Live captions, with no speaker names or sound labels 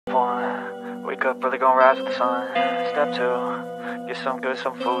One, wake up, really gonna rise with the sun. Step two, get some good,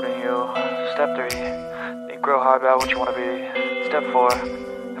 some food in you. Step three, think real hard about what you wanna be. Step four,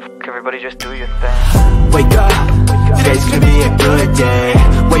 everybody just do your thing. Wake up, today's gonna be a good day.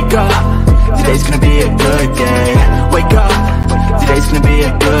 Wake up, today's gonna be a good day. Wake up, today's gonna be a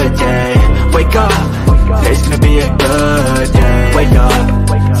good day. Wake up, today's gonna be a good day. Wake up,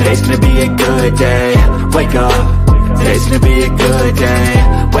 today's gonna be a good day. Wake up, today's gonna be a good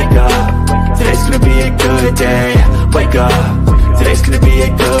day. Wake up, today's gonna be a good day. Wake up, today's gonna be a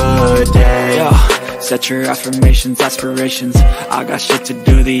good day. Yo, set your affirmations, aspirations. I got shit to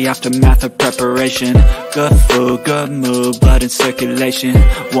do, the aftermath of preparation. Good food, good mood, blood in circulation.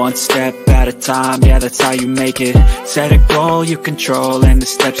 One step at a time, yeah, that's how you make it. Set a goal you control and the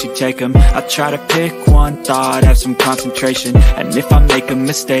steps you take them. I try to pick one thought, have some concentration. And if I make a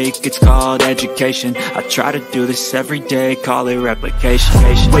mistake, it's called education. I try to do this every day, call it replication.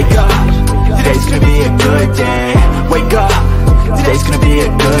 Wake up, today's gonna be a good day. Wake up, today's gonna be a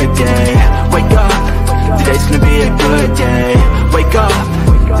good day. Wake up, today's gonna be a good day. Wake up,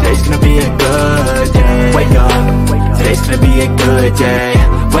 today's gonna be a good day. Wake up, today's gonna be a good day.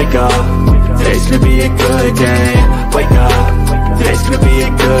 Wake up, today's gonna be a good day. Wake up, today's gonna be a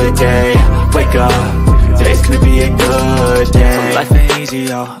good day. Wake up, today's gonna be a good day. So life ain't easy,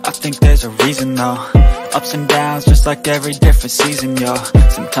 yo, I think there's a reason though. Ups and downs, just like every different season, yo.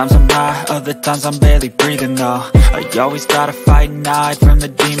 Sometimes I'm high, other times I'm barely breathing, though. I always gotta fight and hide from the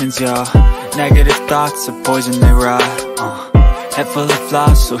demons, yo. Negative thoughts are poison, they rot. Head full of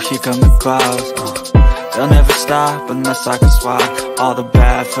flies, so here come the clouds. They'll never stop unless I can swap all the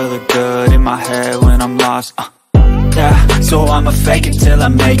bad for the good in my head when I'm lost. Yeah, so I'ma fake it till I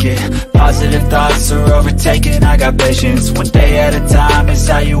make it. Positive thoughts are overtaken, I got patience. One day at a time is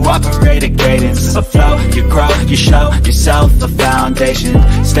how you operate a cadence. A flow, you grow, you show yourself a foundation.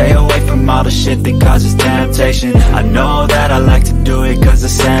 Stay away from all the shit that causes temptation. I know that I like to do it cause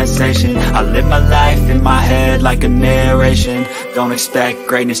it's sensation. I live my life in my head like a narration. Don't expect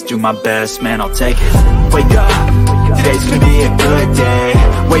greatness, do my best, man, I'll take it. Wake up, today's gonna be a good day.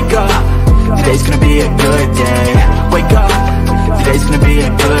 Wake up, today's gonna be a good day. Wake up, today's gonna be a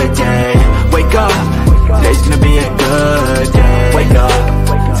good day. Wake up, today's gonna be a good day. Wake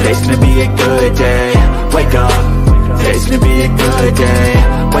up, today's gonna be a good day. Wake up, today's gonna be a good day.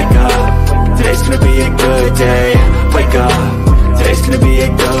 Wake up, today's gonna be a good day. Wake up, today's gonna be a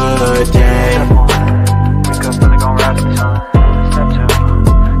good day. Wake up, really gonna rise with the sun. Step two,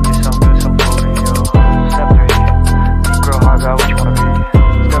 get some good, some food in you. Step three, think real hard about what you wanna be.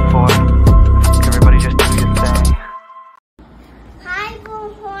 Step four, everybody just do your thing. Hi,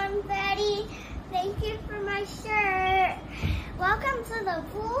 Bullhorn Betty. Thank you for my shirt. Welcome to the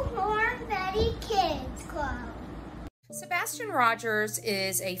Bullhorn Betty Kids Club. Sebastian Rogers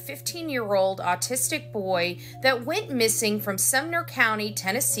is a 15-year-old autistic boy that went missing from Sumner County,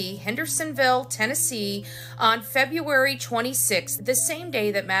 Tennessee, Hendersonville, Tennessee, on February 26th, the same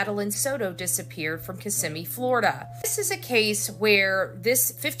day that Madeline Soto disappeared from Kissimmee, Florida. This is a case where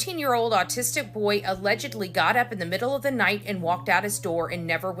this 15-year-old autistic boy allegedly got up in the middle of the night and walked out his door and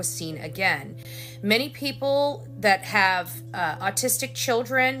never was seen again. Many people that have autistic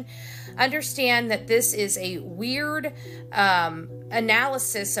children understand that this is a weird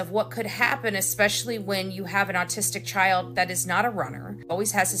analysis of what could happen, especially when you have an autistic child that is not a runner. He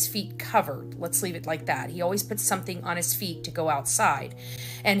always has his feet covered. Let's leave it like that. He always puts something on his feet to go outside,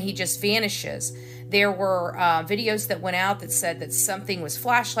 and he just vanishes. There were videos that went out that said that something was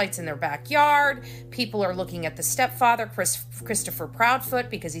flashlights in their backyard. People are looking at the stepfather, Christopher Proudfoot,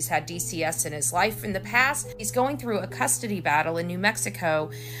 because he's had DCS in his life in the past. He's going through a custody battle in New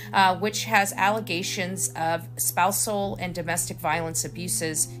Mexico, which has allegations of spousal and domestic violence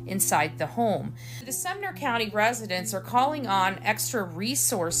abuses inside the home. The Sumner County residents are calling on extra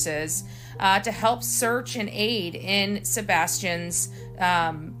resources to help search and aid in Sebastian's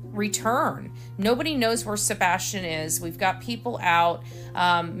return. Nobody knows where Sebastian is. We've got people out.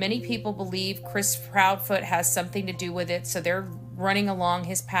 Many people believe Chris Proudfoot has something to do with it, so they're running along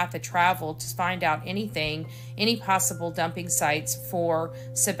his path of travel to find out anything, any possible dumping sites for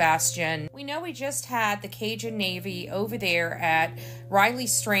Sebastian. We know we just had the Cajun Navy over there at Riley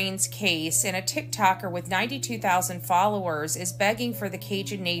Strain's case, and a TikToker with 92,000 followers is begging for the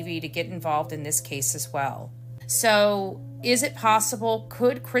Cajun Navy to get involved in this case as well. So is it possible?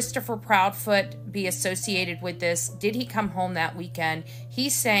 Could Christopher Proudfoot be associated with this? Did he come home that weekend?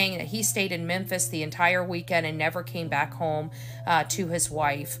 He's saying that he stayed in Memphis the entire weekend and never came back home to his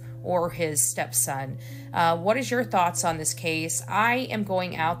wife or his stepson. What is your thoughts on this case? I am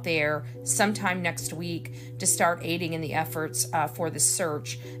going out there sometime next week to start aiding in the efforts for the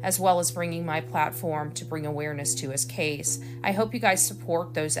search, as well as bringing my platform to bring awareness to his case. I hope you guys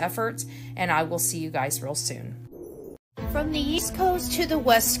support those efforts, and I will see you guys real soon. From the East Coast to the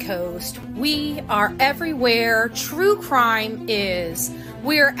West Coast, we are everywhere true crime is.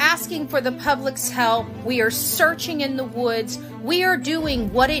 We are asking for the public's help. We are searching in the woods. We are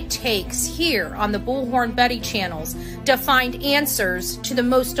doing what it takes here on the Bullhorn Betty channels to find answers to the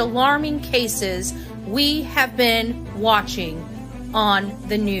most alarming cases we have been watching on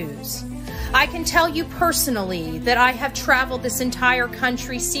the news. I can tell you personally that I have traveled this entire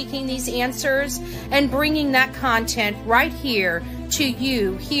country seeking these answers and bringing that content right here to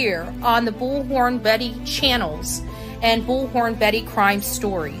you here on the Bullhorn Betty channels and Bullhorn Betty Crime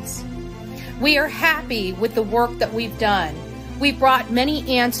Stories. We are happy with the work that we've done. We brought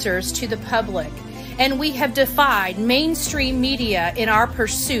many answers to the public, and we have defied mainstream media in our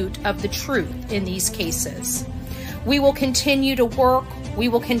pursuit of the truth in these cases. We will continue to work. We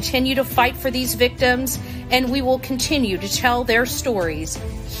will continue to fight for these victims, and we will continue to tell their stories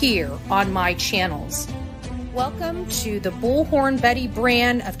here on my channels. Welcome to the Bullhorn Betty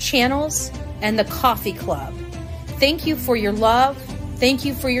brand of channels and the Coffee Club. Thank you for your love. Thank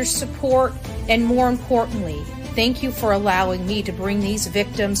you for your support. And more importantly, thank you for allowing me to bring these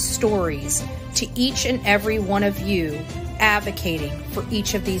victims' stories to each and every one of you, advocating for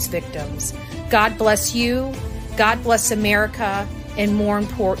each of these victims. God bless you. God bless America. And more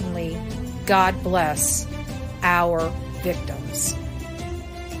importantly, God bless our victims.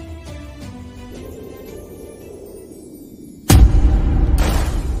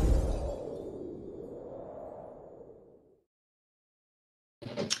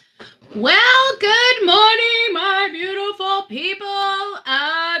 Well, good morning, my beautiful people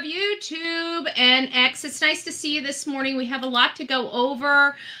of YouTube and X. It's nice to see you this morning. We have a lot to go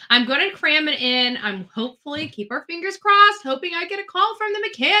over. I'm going to cram it in. I'm hopefully, keep our fingers crossed, hoping I get a call from the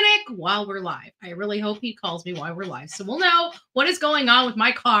mechanic while we're live. I really hope he calls me while we're live, so we'll know what is going on with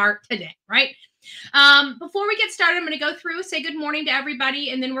my car today, right? Before we get started, I'm going to go through, say good morning to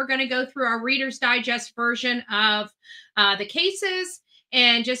everybody, and then we're going to go through our Reader's Digest version of the cases,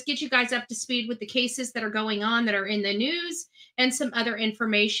 and just get you guys up to speed with the cases that are going on that are in the news and some other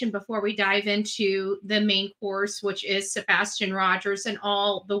information before we dive into the main course, which is Sebastian Rogers and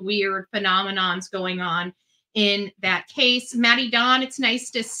all the weird phenomenons going on in that case. Maddie Dawn, it's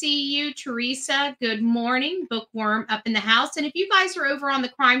nice to see you. Teresa, good morning. Bookworm up in the house. And if you guys are over on the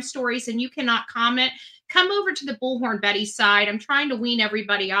crime stories and you cannot comment, come over to the Bullhorn Betty side. I'm trying to wean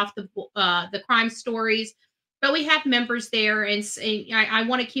everybody off the crime stories. But we have members there, and I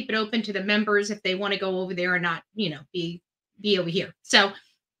want to keep it open to the members if they want to go over there and not, you know, be over here. So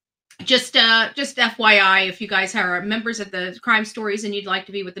just FYI, if you guys are members of the crime stories and you'd like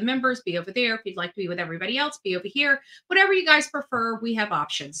to be with the members, be over there. If you'd like to be with everybody else, be over here. Whatever you guys prefer, we have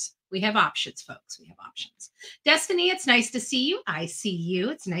options. We have options, folks. We have options. Destiny, it's nice to see you. I see you.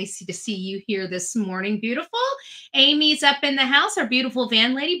 It's nice to see you here this morning. Beautiful. Amy's up in the house, our beautiful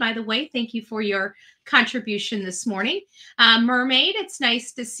van lady. By the way, thank you for your contribution this morning. Mermaid, it's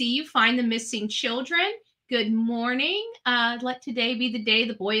nice to see you. Find the missing children. Good morning. Let today be the day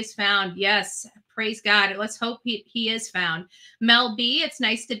the boy is found. Yes, praise God. Let's hope he is found. Mel B, it's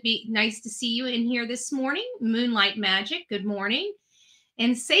nice to see you in here this morning. Moonlight Magic, good morning.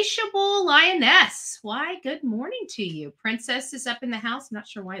 Insatiable Lioness, why, good morning to you. Princess is up in the house. I'm not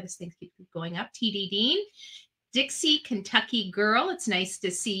sure why this thing keeps going up. TD Dean. Dixie, Kentucky Girl, it's nice to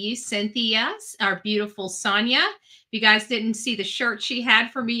see you. Cynthia, our beautiful Sonia. If you guys didn't see the shirt she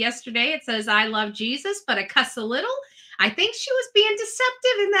had for me yesterday, it says, I love Jesus, but I cuss a little. I think she was being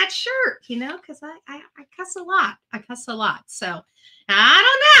deceptive in that shirt, you know, because I cuss a lot. I cuss a lot. So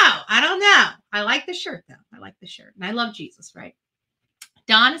I don't know. I like the shirt, though. I like the shirt. And I love Jesus, right?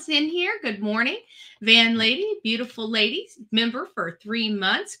 Dawn is in here. Good morning. Van Lady, beautiful lady, member for 3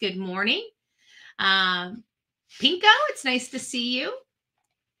 months. Good morning. Pinko, it's nice to see you.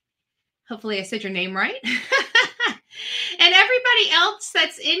 Hopefully I said your name right. And everybody else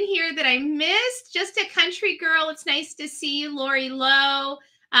that's in here that I missed, just a country girl, it's nice to see you. Lori Lowe,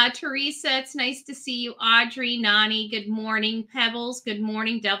 Teresa, it's nice to see you. Audrey, Nani, good morning. Pebbles, good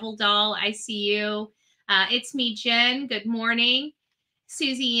morning. Devil Doll, I see you. It's me, Jen, good morning.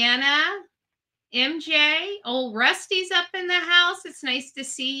 Susiana, MJ, old Rusty's up in the house. It's nice to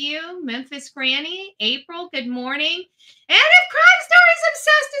see you. Memphis Granny, April, good morning. And if Crime Stories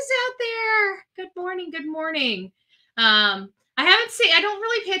Obsessed is out there, good morning, good morning. I don't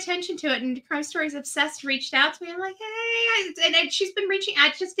really pay attention to it. And Crime Stories Obsessed reached out to me. I'm like, hey, she's been reaching.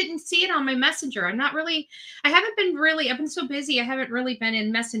 I just didn't see it on my Messenger. I've been so busy. I haven't really been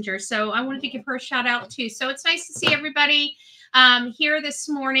in Messenger. So I wanted to give her a shout out too. So it's nice to see everybody here this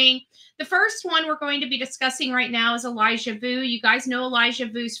morning. The first one we're going to be discussing right now is Elijah Vu. You guys know Elijah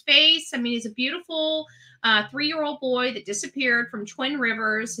Vu's face. I mean, he's a beautiful 3-year-old boy that disappeared from Twin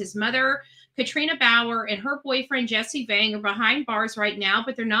Rivers. His mother, Katrina Bauer, and her boyfriend, Jesse Vang, are behind bars right now,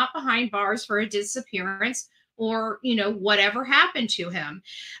 but they're not behind bars for a disappearance or, whatever happened to him.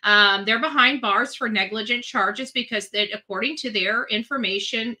 They're behind bars for negligent charges because according to their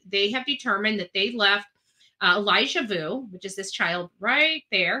information, they have determined that they left Elijah Vu, which is this child right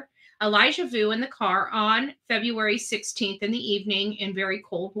there, Elijah Vu in the car on February 16th in the evening in very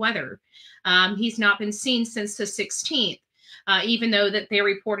cold weather. He's not been seen since the 16th. Even though that they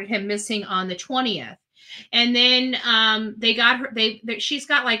reported him missing on the 20th. And then they got her, she's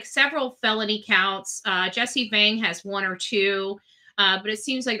got like several felony counts. Jesse Vang has 1 or 2, but it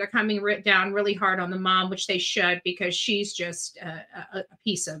seems like they're coming down really hard on the mom, which they should, because she's just a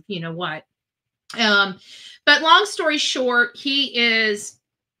piece of, what. But long story short, he's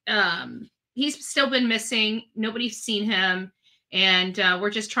still been missing. Nobody's seen him. And we're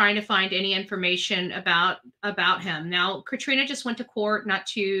just trying to find any information about him. Now, Katrina just went to court not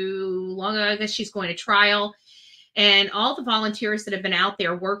too long ago. I guess she's going to trial. And all the volunteers that have been out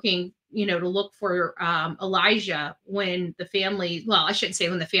there working, to look for Elijah when the family, well, I shouldn't say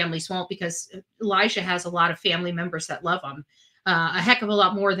when the families won't, because Elijah has a lot of family members that love him. A heck of a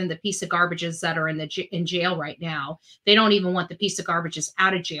lot more than the piece of garbages that are in jail right now. They don't even want the piece of garbages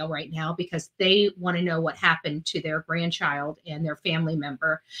out of jail right now because they want to know what happened to their grandchild and their family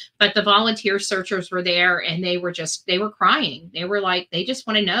member. But the volunteer searchers were there and they were crying. They were like, they just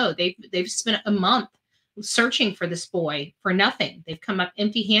want to know. They've spent a month searching for this boy for nothing. They've come up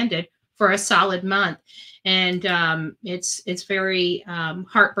empty-handed for a solid month. And it's very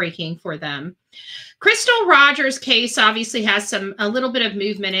heartbreaking for them. Crystal Rogers' case obviously has a little bit of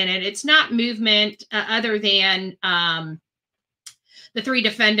movement in it. It's not movement other than the 3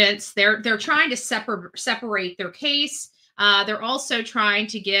 defendants. They're trying to separate their case. They're also trying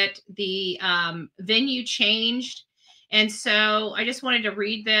to get the venue changed. And so I just wanted to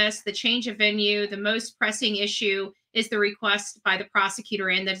read this. The change of venue, the most pressing issue is the request by the prosecutor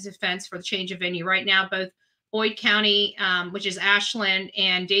and the defense for the change of venue. Right now, both Boyd County, which is Ashland,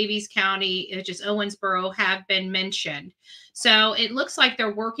 and Davies County, which is Owensboro, have been mentioned. So it looks like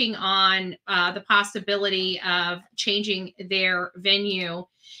they're working on the possibility of changing their venue.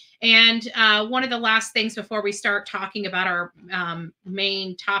 And one of the last things before we start talking about our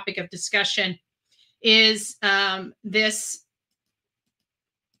main topic of discussion is this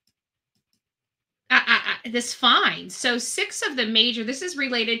fine. So 6 of the major, this is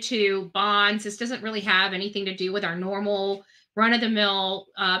related to bonds. This doesn't really have anything to do with our normal run-of-the-mill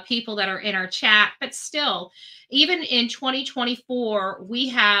people that are in our chat, but still, even in 2024, we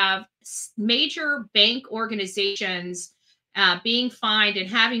have major bank organizations being fined and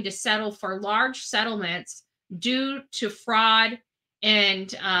having to settle for large settlements due to fraud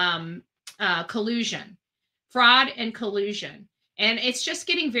and collusion. And it's just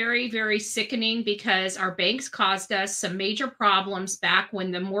getting very, very sickening because our banks caused us some major problems back when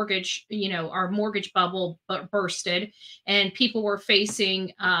the mortgage, our mortgage bubble bursted and people were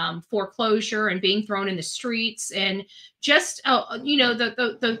facing foreclosure and being thrown in the streets. And just,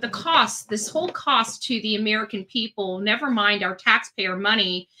 the cost, this whole cost to the American people, never mind our taxpayer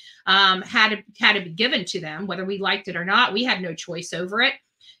money, had to be given to them, whether we liked it or not. We had no choice over it.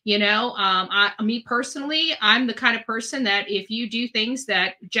 Me personally, I'm the kind of person that if you do things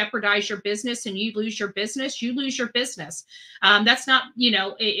that jeopardize your business and you lose your business, you lose your business. That's not,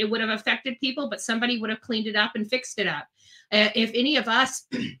 it would have affected people, but somebody would have cleaned it up and fixed it up. If any of us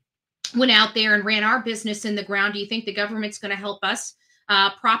went out there and ran our business in the ground, do you think the government's going to help us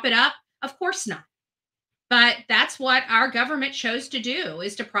prop it up? Of course not. But that's what our government chose to do,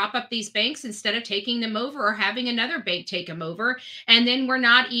 is to prop up these banks instead of taking them over or having another bank take them over. And then we're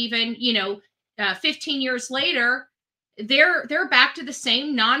not even, 15 years later, they're back to the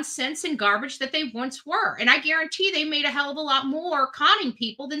same nonsense and garbage that they once were. And I guarantee they made a hell of a lot more conning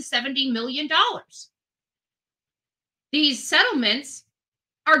people than $70 million. These settlements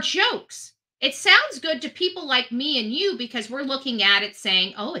are jokes. It sounds good to people like me and you because we're looking at it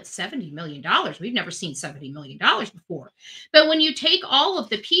saying, oh, it's $70 million. We've never seen $70 million before. But when you take all of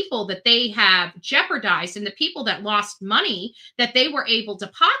the people that they have jeopardized and the people that lost money that they were able to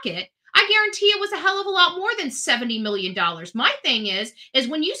pocket, I guarantee it was a hell of a lot more than $70 million. My thing is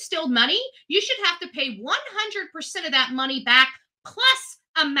when you steal money, you should have to pay 100% of that money back plus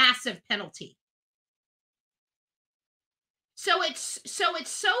a massive penalty. So it's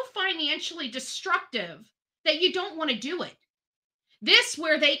so financially destructive that you don't want to do it. This,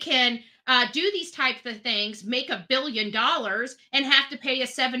 where they can do these types of things, make $1 billion and have to pay a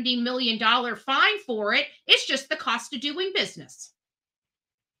 $70 million fine for it, it's just the cost of doing business.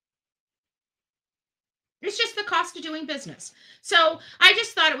 It's just the cost of doing business. So I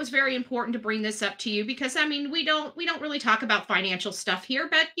just thought it was very important to bring this up to you because, I mean, we don't really talk about financial stuff here,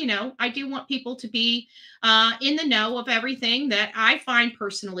 but, you know, I do want people to be in the know of everything that I find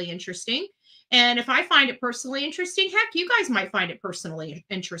personally interesting. And if I find it personally interesting, heck, you guys might find it personally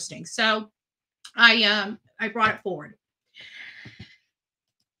interesting. So I brought it forward.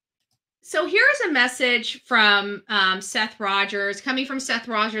 So here's a message from Seth Rogers, coming from Seth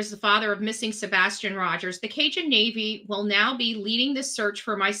Rogers, the father of missing Sebastian Rogers. The Cajun Navy will now be leading the search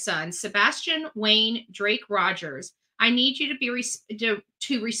for my son, Sebastian Wayne Drake Rogers. I need you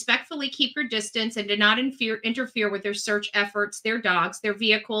to respectfully keep your distance and to not interfere with their search efforts, their dogs, their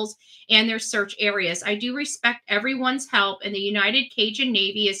vehicles, and their search areas. I do respect everyone's help, and the United Cajun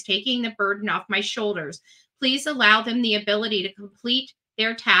Navy is taking the burden off my shoulders. Please allow them the ability to complete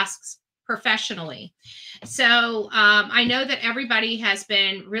their tasks professionally. So I know that everybody has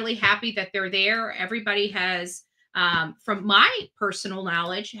been really happy that they're there. Everybody has, from my personal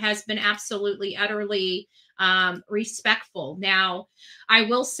knowledge, has been absolutely, utterly respectful. Now, I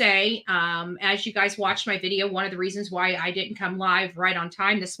will say, as you guys watched my video, one of the reasons why I didn't come live right on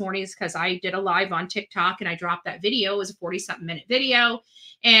time this morning is because I did a live on TikTok and I dropped that video. It was a 40-something minute video.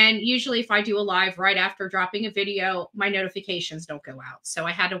 And usually if I do a live right after dropping a video, my notifications don't go out. So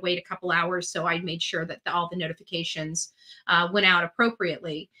I had to wait a couple hours. So I made sure that all the notifications went out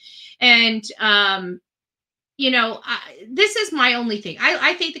appropriately. And, you know, this is my only thing.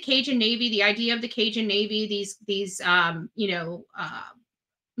 I think the Cajun Navy, the idea of the Cajun Navy, these you know,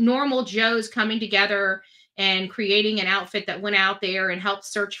 normal Joes coming together and creating an outfit that went out there and helped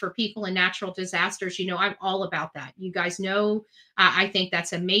search for people in natural disasters. You know, I'm all about that. You guys know, I think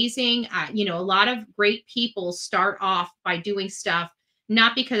that's amazing. You know, a lot of great people start off by doing stuff,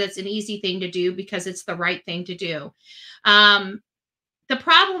 not because it's an easy thing to do, because it's the right thing to do. The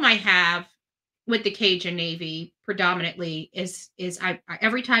problem I have with the Cajun Navy predominantly is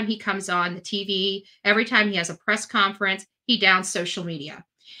every time he comes on the TV, every time he has a press conference, he downs social media.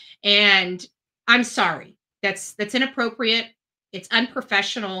 And I'm sorry, that's inappropriate. It's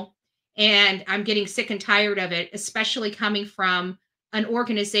unprofessional. And I'm getting sick and tired of it, especially coming from an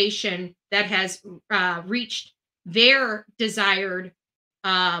organization that has reached their desired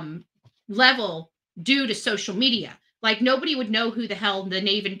level due to social media. Like, nobody would know who the hell the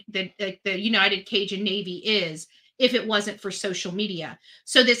Navy, the United Cajun Navy is if it wasn't for social media.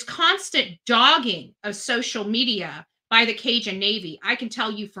 So this constant dogging of social media by the Cajun Navy, I can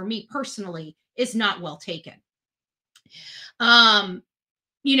tell you, for me personally, is not well taken.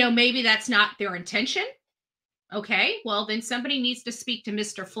 You know, maybe that's not their intention. Okay, well, then somebody needs to speak to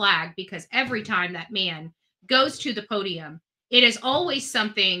Mr. Flag, because every time that man goes to the podium, it is always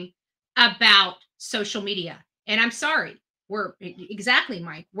something about social media. And I'm sorry, exactly,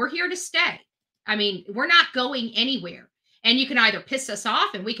 Mike, we're here to stay. I mean, we're not going anywhere. And you can either piss us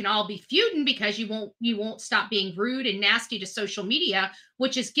off and we can all be feuding because you won't stop being rude and nasty to social media,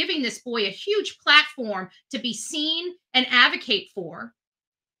 which is giving this boy a huge platform to be seen and advocate for.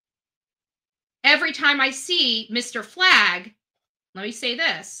 Every time I see Mr. Flag, let me say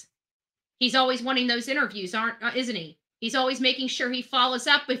this, he's always wanting those interviews, isn't he? He's always making sure he follows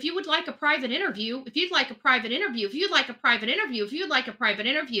up. If you would like a private interview, if you'd like a private interview, if you'd like a private interview, if you'd like a private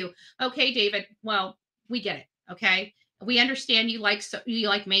interview. Okay, David, well, we get it. Okay. We understand you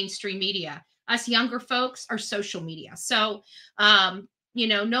like mainstream media. Us younger folks are social media. So, you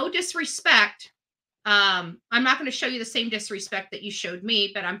know, no disrespect. I'm not going to show you the same disrespect that you showed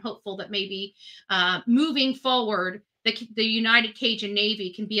me, but I'm hopeful that maybe moving forward, the United Cajun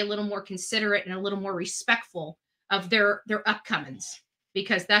Navy can be a little more considerate and a little more respectful of their upcomings,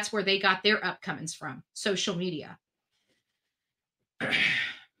 because that's where they got their upcomings from, social media.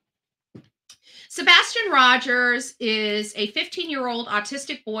 Sebastian Rogers is a 15-year-old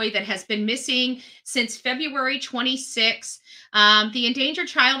autistic boy that has been missing since February 26. The Endangered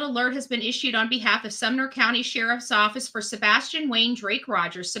Child Alert has been issued on behalf of Sumner County Sheriff's Office for Sebastian Wayne Drake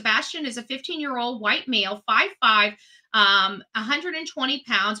Rogers. Sebastian is a 15-year-old white male, 5'5", 120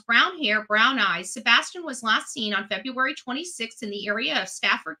 pounds, brown hair, brown eyes. Sebastian was last seen on February 26th in the area of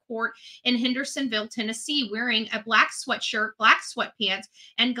Stafford Court in Hendersonville, Tennessee, wearing a black sweatshirt, black sweatpants,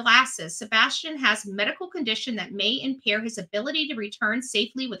 and glasses. Sebastian has a medical condition that may impair his ability to return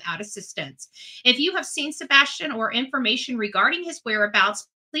safely without assistance. If you have seen Sebastian or information regarding his whereabouts,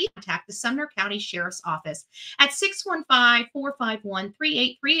 please contact the Sumner County Sheriff's Office at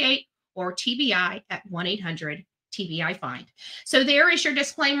 615-451-3838 or TBI at 1-800-TBI Find. So there is your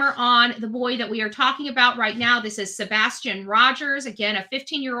disclaimer on the boy that we are talking about right now. This is Sebastian Rogers, again, a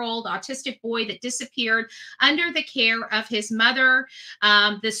 15-year-old autistic boy that disappeared under the care of his mother.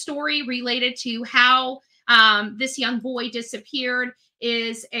 The story related to how this young boy disappeared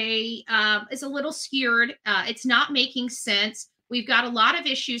is a little skewed. It's not making sense. We've got a lot of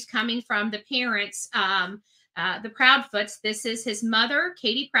issues coming from the parents, the Proudfoots. This is his mother,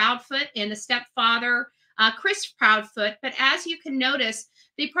 Katie Proudfoot, and the stepfather, Chris Proudfoot. But as you can notice,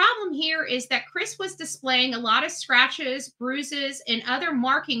 the problem here is that Chris was displaying a lot of scratches, bruises, and other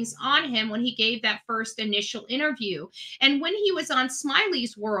markings on him when he gave that first initial interview. And when he was on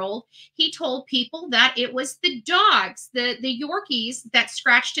Smiley's World, he told people that it was the dogs, the Yorkies, that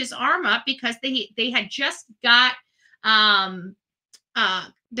scratched his arm up because they had just got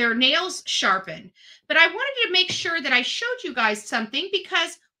their nails sharpened. But I wanted to make sure that I showed you guys something,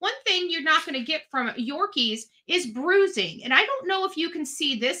 because one thing you're not going to get from Yorkies is bruising. And I don't know if you can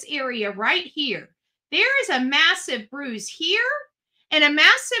see this area right here. There is a massive bruise here and a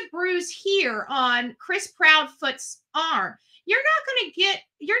massive bruise here on Chris Proudfoot's arm. You're not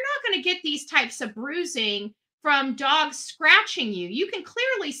going to get these types of bruising from dogs scratching you. You can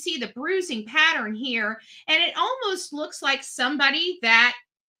clearly see the bruising pattern here, and it almost looks like somebody that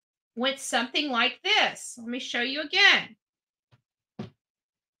went something like this. Let me show you again.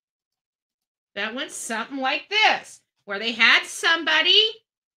 That went something like this, where they had somebody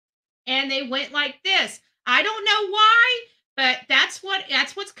and they went like this. I don't know why, but that's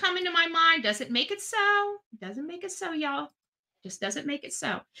what's coming to my mind. Does it make it so? It doesn't make it so, y'all. Just doesn't make it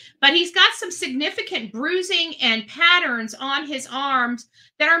so. But he's got some significant bruising and patterns on his arms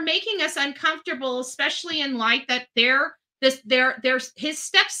that are making us uncomfortable, especially in light that there's his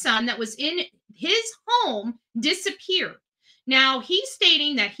stepson that was in his home disappeared. Now, he's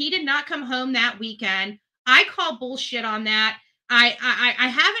stating that he did not come home that weekend. I call bullshit on that. I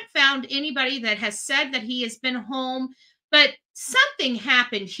haven't found anybody that has said that he has been home, but something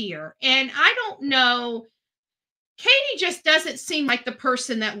happened here. And I don't know. Katie just doesn't seem like the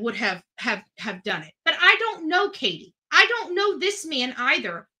person that would have done it. But I don't know Katie. I don't know this man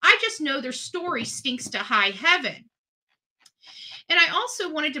either. I just know their story stinks to high heaven. And I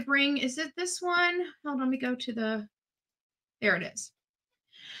also wanted to bring, is it this one? Hold on, let me go to there it is.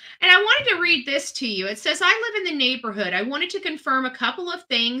 And I wanted to read this to you. It says, I live in the neighborhood. I wanted to confirm a couple of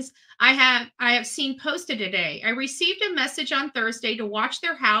things I have seen posted today. I received a message on Thursday to watch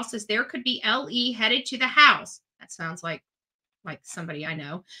their house, as there could be LE headed to the house. That sounds like somebody I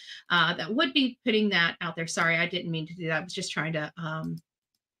know that would be putting that out there. Sorry, I didn't mean to do that. I was just trying to,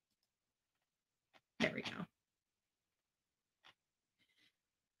 there we go.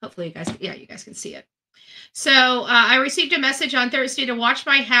 Hopefully you guys can see it. So I received a message on Thursday to watch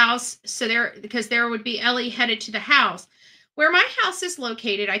my house, because there would be Ellie headed to the house. Where my house is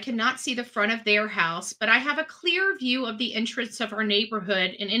located, I cannot see the front of their house, but I have a clear view of the entrance of our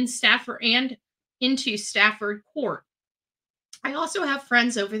neighborhood and into Stafford Court. I also have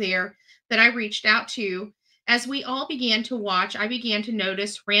friends over there that I reached out to. As we all began to watch, I began to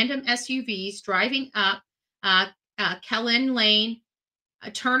notice random SUVs driving up Kellen Lane,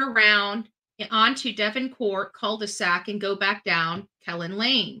 turn around onto Devon Court cul-de-sac and go back down Kellen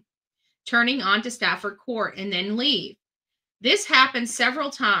Lane, turning onto Stafford Court and then leave. This happened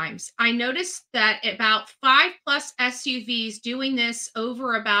several times. I noticed that about 5+ SUVs doing this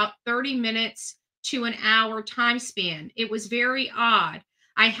over about 30 minutes to an hour time span. It was very odd.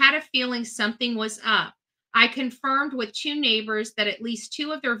 I had a feeling something was up. I confirmed with 2 neighbors that at least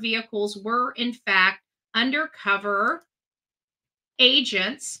 2 of their vehicles were in fact undercover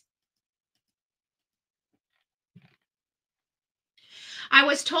agents. I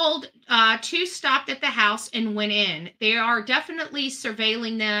was told 2 stopped at the house and went in. They are definitely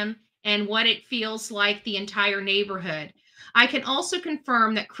surveilling them and what it feels like the entire neighborhood. I can also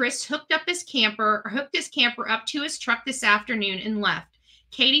confirm that Chris hooked his camper up to his truck this afternoon and left.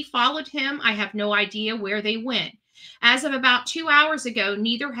 Katie followed him. I have no idea where they went. As of about 2 hours ago,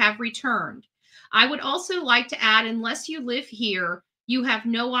 neither have returned. I would also like to add, unless you live here, you have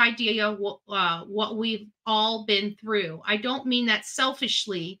no idea what we've all been through. I don't mean that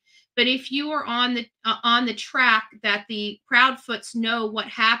selfishly, but But if you are on the track that the Proudfoots know what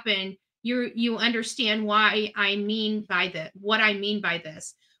happened, you understand why I mean by what I mean by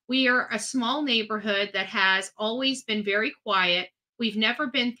this. We are a small neighborhood that has always been very quiet. We've never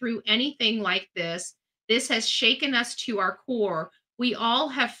been through anything like this. This has shaken us to our core. We all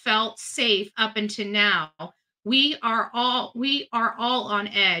have felt safe up until now. We are all on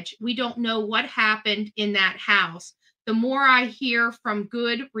edge. We don't know what happened in that house. The more I hear from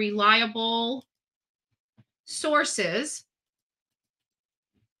good, reliable sources,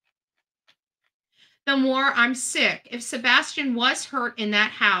 the more I'm sick. If Sebastian was hurt in that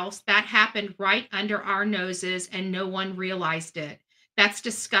house, that happened right under our noses and no one realized it. That's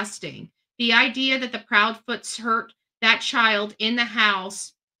disgusting. The idea that the Proudfoots hurt that child in the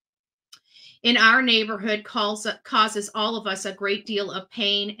house in our neighborhood causes all of us a great deal of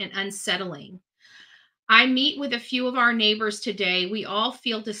pain and unsettling. I meet with a few of our neighbors today. We all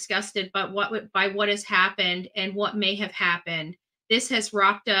feel disgusted by what has happened and what may have happened. This has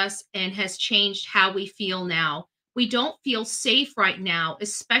rocked us and has changed how we feel now. We don't feel safe right now,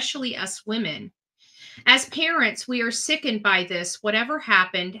 especially us women. As parents, we are sickened by this. Whatever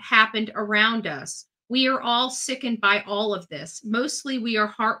happened around us. We are all sickened by all of this. Mostly we are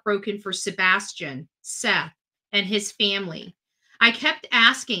heartbroken for Sebastian, Seth, and his family. I kept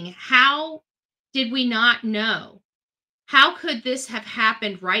asking, how did we not know? How could this have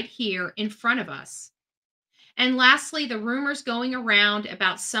happened right here in front of us? And lastly, the rumors going around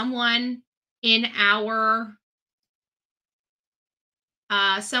about someone in our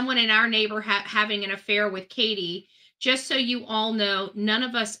neighbor having an affair with Katie. Just so you all know, none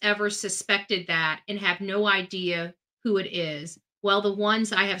of us ever suspected that and have no idea who it is. Well, the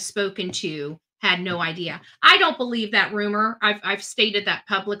ones I have spoken to had no idea. I don't believe that rumor. I've stated that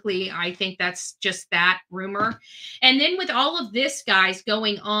publicly. I think that's just that rumor. And then with all of this, guys,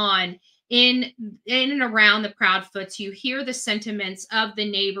 going on in and around the Proudfoots, you hear the sentiments of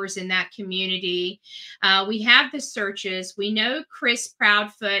the neighbors in that community. We have the searches. We know Chris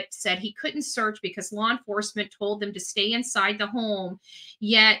Proudfoot said he couldn't search because law enforcement told them to stay inside the home.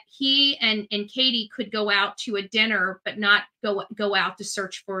 Yet he and Katie could go out to a dinner, but not go out to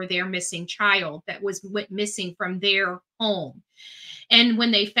search for their missing child that was missing from their home. And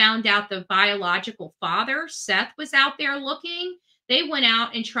when they found out the biological father, Seth, was out there looking, they went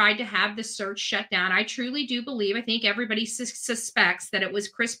out and tried to have the search shut down. I truly do believe, I think everybody suspects that it was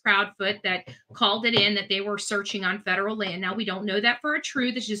Chris Proudfoot that called it in, that they were searching on federal land. Now, we don't know that for a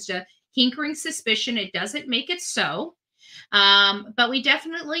truth. It's just a hinkering suspicion. It doesn't make it so. But we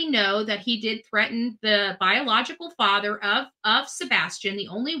definitely know that he did threaten the biological father of Sebastian, the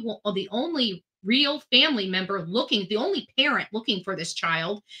only real family member looking, the only parent looking for this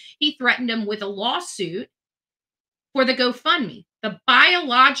child. He threatened him with a lawsuit for the GoFundMe. The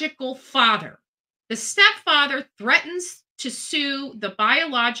biological father, the stepfather, threatens to sue the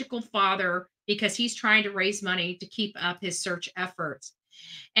biological father because he's trying to raise money to keep up his search efforts.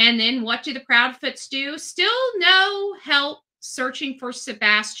 And then what do the Proudfoots do? Still no help searching for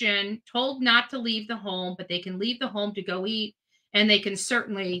Sebastian, told not to leave the home, but they can leave the home to go eat, and they can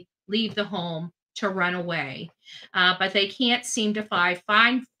certainly leave the home to run away. But they can't seem to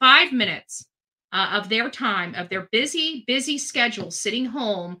find 5 minutes of their time, of their busy schedule, sitting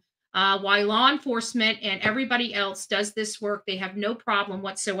home while law enforcement and everybody else does this work. They have no problem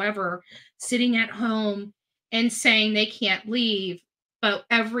whatsoever sitting at home and saying they can't leave. But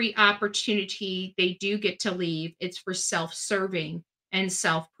every opportunity they do get to leave, it's for self-serving and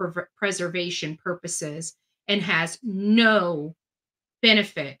self-preservation purposes, and has no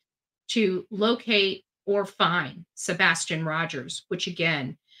benefit to locate or find Sebastian Rogers, which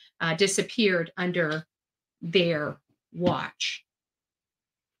again disappeared under their watch.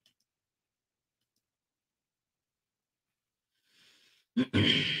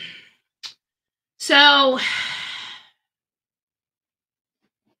 So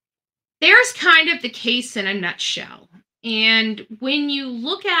there's kind of the case in a nutshell. And when you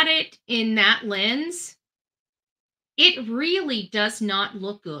look at it in that lens, it really does not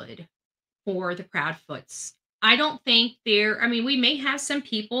look good for the Proudfoots. I don't think we may have some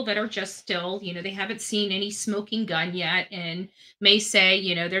people that are just still, they haven't seen any smoking gun yet and may say,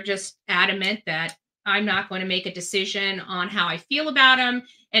 they're just adamant that I'm not going to make a decision on how I feel about them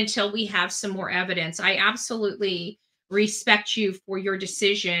until we have some more evidence. I absolutely respect you for your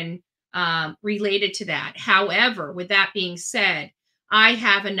decision related to that. However, with that being said, I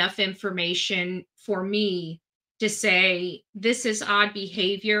have enough information for me to say this is odd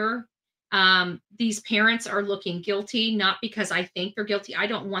behavior. These parents are looking guilty, not because I think they're guilty. I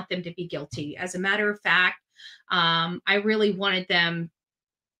don't want them to be guilty. As a matter of fact, I really wanted them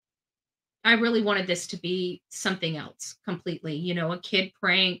I really wanted this to be something else completely, a kid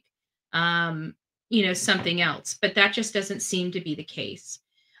prank, um, something else, but that just doesn't seem to be the case.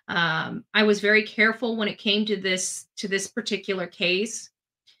 I was very careful when it came to this particular case,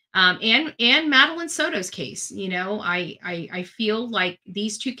 and Madeline Soto's case. I feel like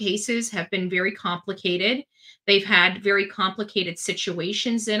these two cases have been very complicated. They've had very complicated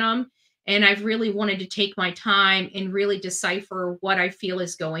situations in them, and I've really wanted to take my time and really decipher what I feel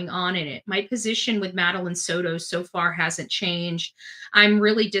is going on in it. My position with Madeline Soto so far hasn't changed. I'm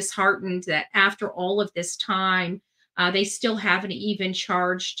really disheartened that after all of this time, they still haven't even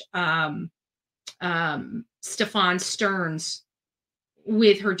charged Stefan Stearns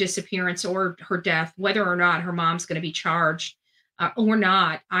with her disappearance or her death, whether or not her mom's going to be charged or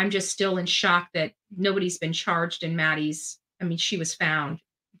not. I'm just still in shock that nobody's been charged in Maddie's. I mean, she was found.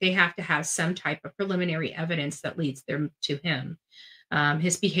 They have to have some type of preliminary evidence that leads them to him.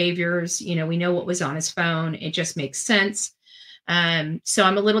 His behaviors, we know what was on his phone. It just makes sense. So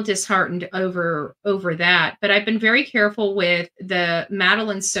I'm a little disheartened over that. But I've been very careful with the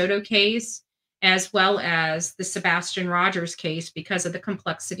Madeline Soto case as well as the Sebastian Rogers case because of the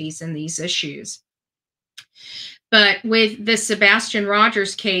complexities in these issues. But with the Sebastian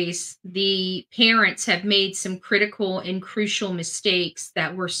Rogers case, the parents have made some critical and crucial mistakes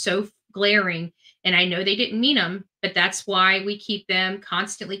that were so glaring. And I know they didn't mean them, but that's why we keep them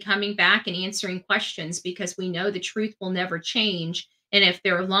constantly coming back and answering questions, because we know the truth will never change. And if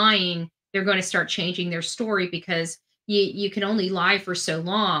they're lying, they're going to start changing their story, because you can only lie for so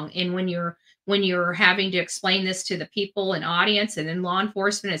long. And when you're having to explain this to the people and audience, and then law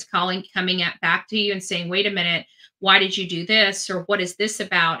enforcement is coming back to you and saying, wait a minute, why did you do this? Or what is this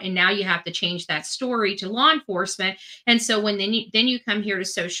about? And now you have to change that story to law enforcement. And so when then you come here to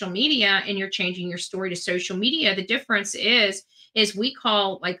social media and you're changing your story to social media, the difference is we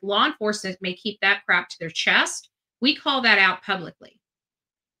call, like, law enforcement may keep that crap to their chest. We call that out publicly.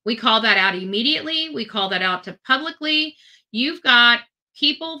 We call that out immediately. We call that out to publicly. You've got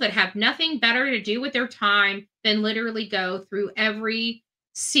people that have nothing better to do with their time than literally go through every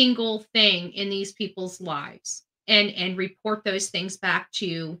single thing in these people's lives and report those things back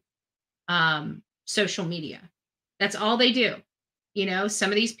to social media. That's all they do. Some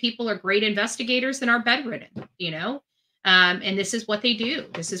of these people are great investigators and are bedridden, and this is what they do.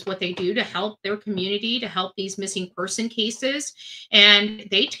 This is what they do to help their community, to help these missing person cases. And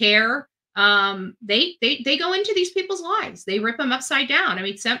they tear they go into these people's lives. They rip them upside down. I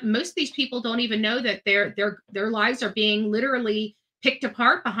mean, most of these people don't even know that their lives are being literally picked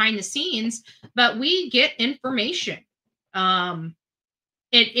apart behind the scenes, but we get information.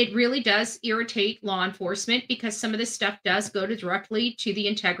 It really does irritate law enforcement, because some of this stuff does go directly to the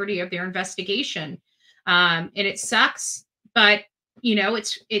integrity of their investigation. And it sucks, but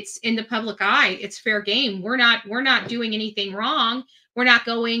it's in the public eye. It's fair game. We're not doing anything wrong. We're not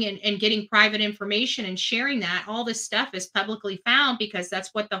going and getting private information and sharing that. All this stuff is publicly found, because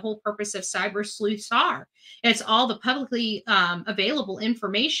that's what the whole purpose of cyber sleuths are. It's all the publicly available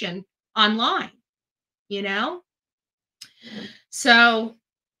information online, So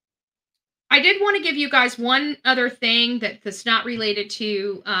I did want to give you guys one other thing that's not related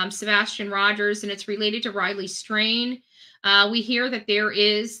to Sebastian Rogers, and it's related to Riley Strain. We hear that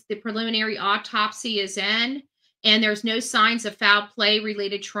the preliminary autopsy is in, and there's no signs of foul play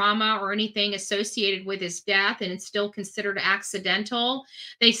related trauma or anything associated with his death, and it's still considered accidental.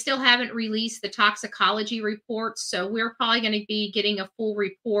 They still haven't released the toxicology report, so we're probably going to be getting a full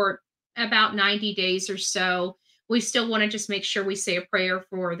report about 90 days or so. We still want to just make sure we say a prayer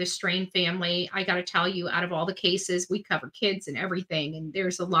for the Strain family. I got to tell you, out of all the cases, we cover kids and everything, and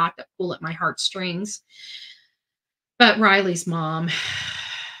there's a lot that pull at my heartstrings. But Riley's mom,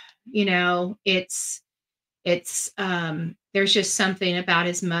 there's just something about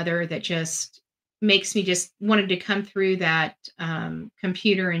his mother that just makes me just wanted to come through that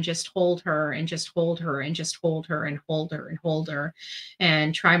computer and just hold her and just hold her and just hold her and hold her and hold her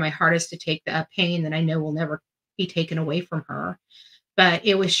and try my hardest to take the pain that I know will never be taken away from her. But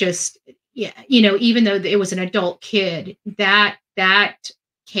it was just, even though it was an adult kid, that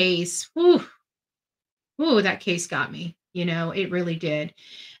case, that case got me, it really did.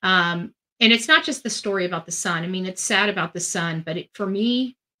 And it's not just the story about the son. I mean, it's sad about the son, but for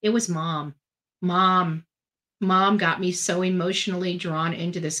me, it was mom. Mom got me so emotionally drawn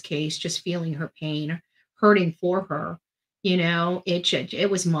into this case, just feeling her pain, hurting for her.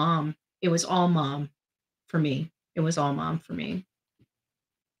 It was mom. It was all mom for me. It was all mom for me.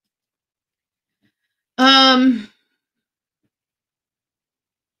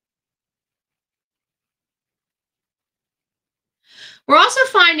 We're also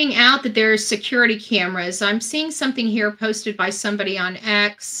finding out that there's security cameras. I'm seeing something here posted by somebody on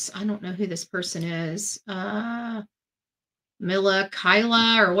X. I don't know who this person is. Mila,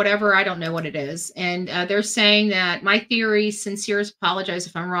 Kyla, or whatever. I don't know what it is. And they're saying that my theory, sincere, apologize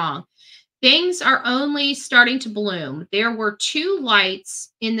if I'm wrong. Things are only starting to bloom. There were 2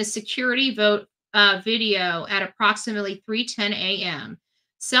 lights in the security vote video at approximately 3:10 a.m.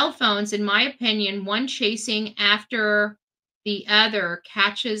 Cell phones, in my opinion, one chasing after the other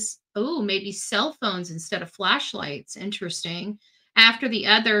catches, oh, maybe cell phones instead of flashlights. Interesting. After the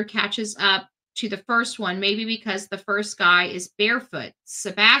other catches up to the first one, maybe because the first guy is barefoot,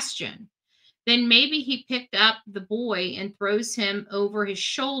 Sebastian. Then maybe he picked up the boy and throws him over his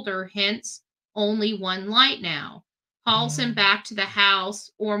shoulder, hence only one light now. Hauls him back to the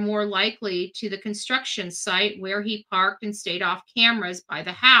house, or more likely to the construction site where he parked and stayed off cameras by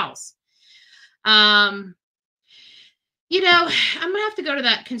the house. You know, I'm going to have to go to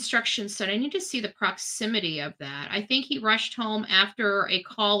that construction site. I need to see the proximity of that. I think he rushed home after a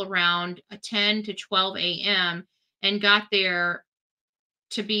call around 10 to 12 a.m. and got there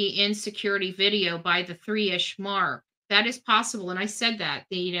to be in security video by the 3-ish mark. That is possible. And I said that,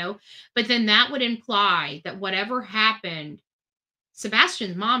 you know, but then that would imply that whatever happened,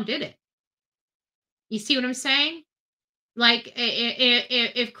 Sebastian's mom did it. You see what I'm saying? Like,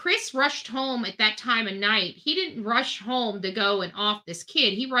 if Chris rushed home at that time of night, he didn't rush home to go and off this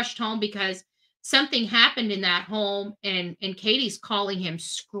kid. He rushed home because something happened in that home, and Katie's calling him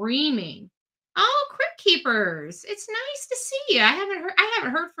screaming. Oh, Crypt Keepers, it's nice to see you. I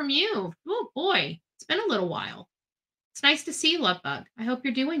haven't heard from you. Oh boy, it's been a little while. It's nice to see you, Lovebug. I hope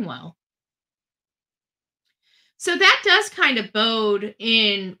you're doing well. So that does kind of bode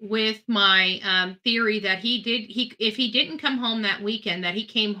in with my theory that if he didn't come home that weekend, that he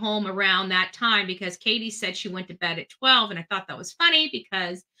came home around that time, because Katie said she went to bed at 12. And I thought that was funny,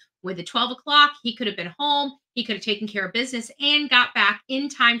 because with the 12 o'clock, he could have been home. He could have taken care of business and got back in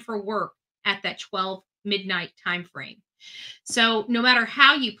time for work at that 12 midnight time frame. So no matter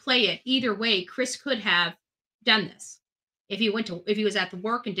how you play it, either way, Chris could have done this. If he was at the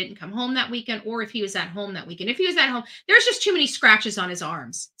work and didn't come home that weekend, or if he was at home that weekend. If he was at home, there's just too many scratches on his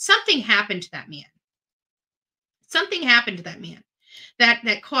arms. Something happened to that man. Something happened to that man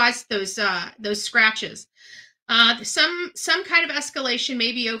that caused those scratches. Some kind of escalation,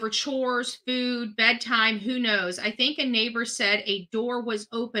 maybe over chores, food, bedtime, who knows. I think a neighbor said a door was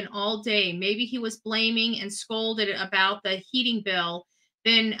open all day. Maybe he was blaming and scolded about the heating bill,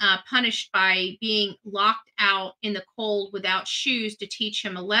 been punished by being locked out in the cold without shoes to teach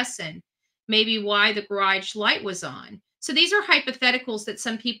him a lesson. Maybe why the garage light was on. So these are hypotheticals that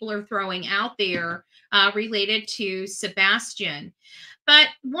some people are throwing out there related to Sebastian. But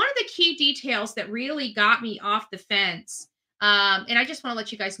one of the key details that really got me off the fence, and I just want to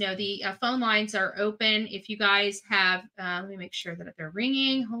let you guys know, the phone lines are open. If you guys have, let me make sure that they're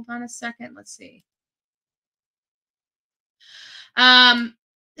ringing. Hold on a second. Let's see.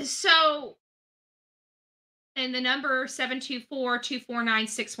 So, and the number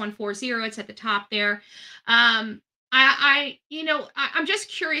 724-249-6140, it's at the top there. I'm just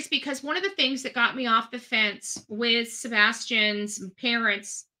curious, because one of the things that got me off the fence with Sebastian's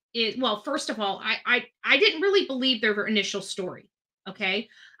parents is, well, first of all, I didn't really believe their initial story. Okay.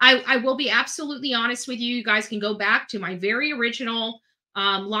 I will be absolutely honest with you. You guys can go back to my very original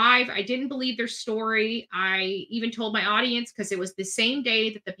live. I didn't believe their story. I even told my audience, because it was the same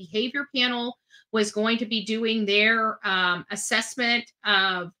day that the behavior panel was going to be doing their assessment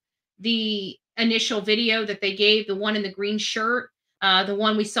of the initial video that they gave, the one in the green shirt, the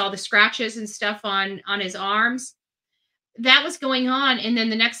one we saw the scratches and stuff on his arms. That was going on. And then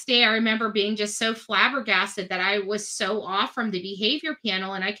the next day, I remember being just so flabbergasted that I was so off from the behavior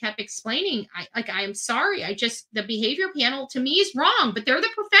panel. And I kept explaining, I am sorry. The behavior panel to me is wrong, but they're the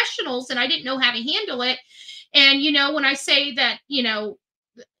professionals, and I didn't know how to handle it. And, when I say that,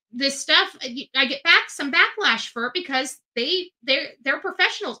 this stuff, I get some backlash for it, because they're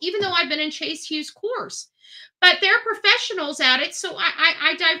professionals, even though I've been in Chase Hughes' course. But they're professionals at it. So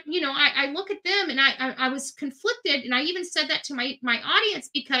I look at them, and I was conflicted. And I even said that to my audience,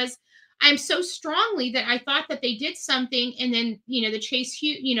 because I'm so strongly that I thought that they did something. And then, the Chase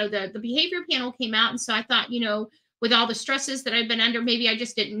Hughes, the behavior panel came out. And so I thought, with all the stresses that I've been under, maybe I've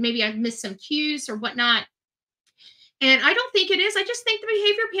missed some cues or whatnot. And I don't think it is. I just think the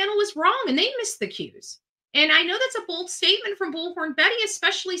behavior panel was wrong, and they missed the cues. And I know that's a bold statement from Bullhorn Betty,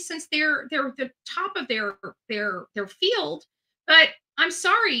 especially since they're the top of their field. But I'm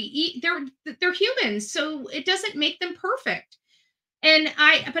sorry, they're humans, so it doesn't make them perfect.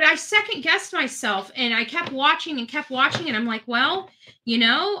 But I second guessed myself, and I kept watching and kept watching, and I'm like, well,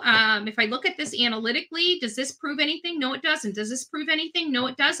 if I look at this analytically, does this prove anything? No, it doesn't. Does this prove anything? No,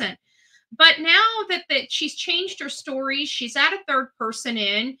 it doesn't. But now that she's changed her story, she's at a third person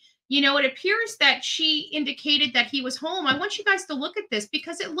in, it appears that she indicated that he was home. I want you guys to look at this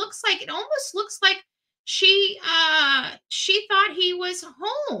because it almost looks like she thought he was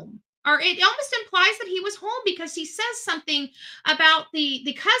home. Or it almost implies that he was home because he says something about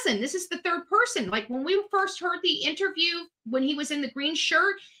the cousin. This is the third person. Like when we first heard the interview when he was in the green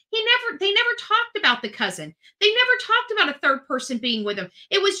shirt, they never talked about the cousin. They never talked about a third person being with him.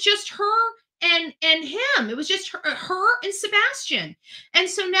 It was just her and him. It was just her and Sebastian. And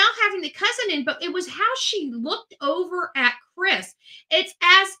so now having the cousin in, but it was how she looked over at Chris. It's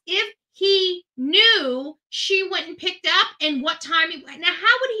as if he knew she went and picked up and what time he went. Now,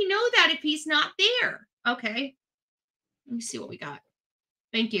 how would he know that if he's not there? Okay. Let me see what we got.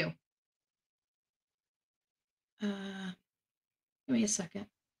 Thank you. Give me a second.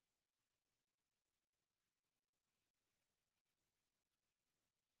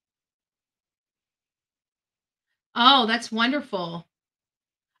 Oh, that's wonderful.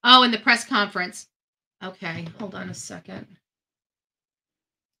 Oh, in the press conference. Okay, hold on a second.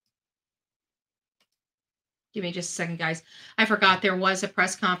 Give me just a second, guys. I forgot there was a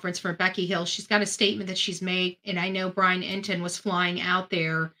press conference for Becky Hill. She's got a statement that she's made, and I know Brian Enton was flying out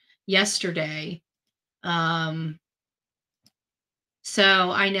there yesterday. So I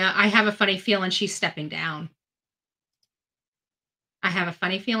know I have a funny feeling she's stepping down. I have a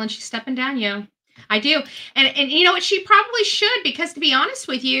funny feeling she's stepping down, I do. And you know what? She probably should, because to be honest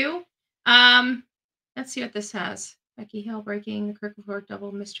with you, let's see what this has. Becky Hill breaking the Kirk report,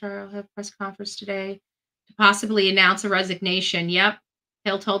 double mistrial, have press conference today to possibly announce a resignation. Yep.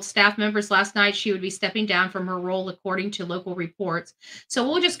 Hill told staff members last night she would be stepping down from her role, according to local reports. So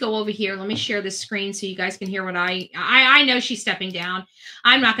we'll just go over here. Let me share this screen so you guys can hear what I know she's stepping down.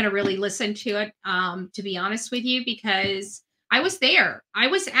 I'm not going to really listen to it, to be honest with you, because I was there. I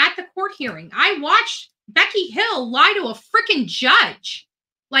was at the court hearing. I watched Becky Hill lie to a freaking judge.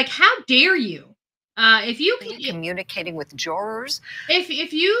 Like, how dare you? If you can communicating with jurors,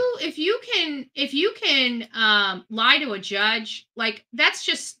 if you can lie to a judge, like, that's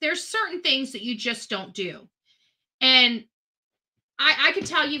just, there's certain things that you just don't do. And I can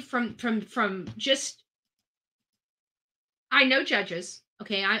tell you from just, I know judges.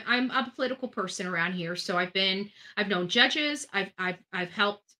 Okay, I'm a political person around here, so I've known judges. I've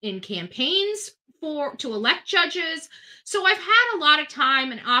helped in campaigns to elect judges. So I've had a lot of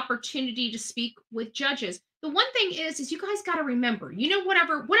time and opportunity to speak with judges. The one thing is you guys got to remember,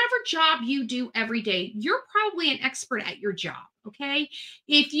 whatever job you do every day, you're probably an expert at your job. Okay,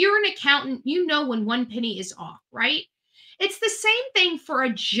 if you're an accountant, you know when one penny is off, right? It's the same thing for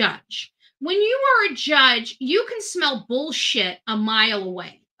a judge. When you are a judge, you can smell bullshit a mile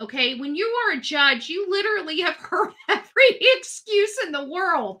away. Okay. When you are a judge, you literally have heard every excuse in the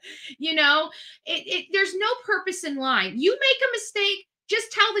world. There's no purpose in lying. You make a mistake,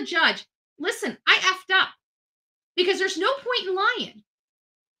 just tell the judge, listen, I effed up, because there's no point in lying.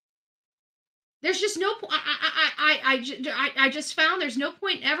 There's just no point. I just found there's no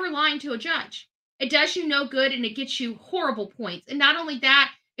point ever lying to a judge. It does you no good, and it gets you horrible points. And not only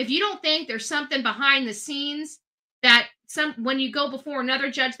that, if you don't think there's something behind the scenes that when you go before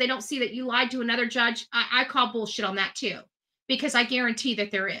another judge, they don't see that you lied to another judge, I call bullshit on that too, because I guarantee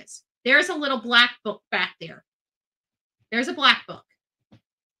that there is. There's a little black book back there. There's a black book.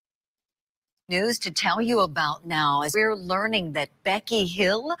 News to tell you about now, as we're learning that Becky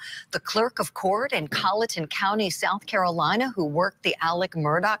Hill, the clerk of court in Colleton County, South Carolina, who worked the Alec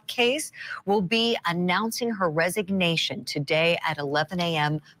Murdaugh case, will be announcing her resignation today at 11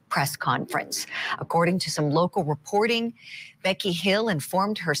 a.m. press conference. According to some local reporting, Becky Hill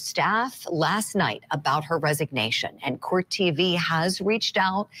informed her staff last night about her resignation, and Court TV has reached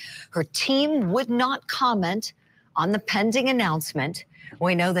out. Her team would not comment on the pending announcement.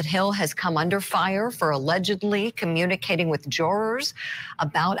 We know that Hill has come under fire for allegedly communicating with jurors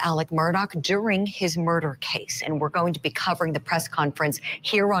about Alec Murdaugh during his murder case. And we're going to be covering the press conference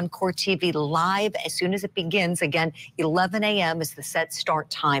here on Court TV live as soon as it begins. Again, 11 a.m. is the set start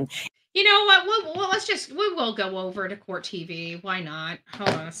time. You know what? We will go over to Court TV. Why not?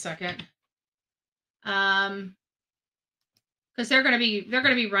 Hold on a second. Because they're gonna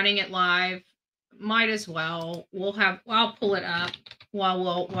be running it live. Might as well. I'll pull it up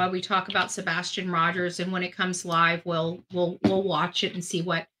while we talk about Sebastian Rogers, and when it comes live, we'll watch it and see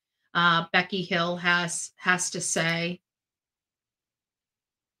what Becky Hill has to say.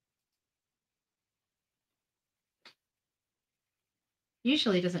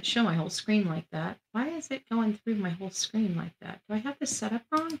 Usually it doesn't show my whole screen like that. Why is it going through my whole screen like that? Do I have this set up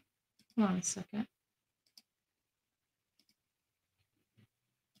wrong? Hold on a second.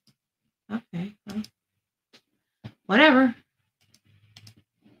 Okay, well, whatever.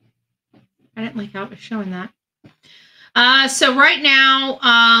 I didn't like how it was showing that. So right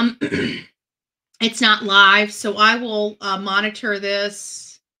now, it's not live, so I will monitor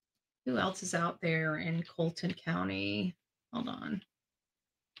this. Who else is out there in Colton County? Hold on.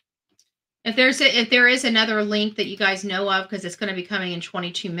 If there is another link that you guys know of, because it's going to be coming in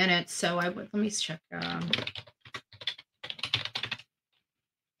 22 minutes, so let me check.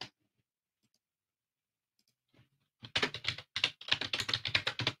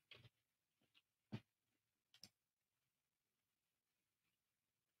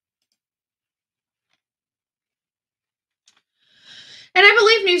 And I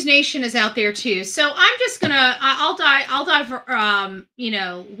believe News Nation is out there too. So I'm just gonna, I'll dive. You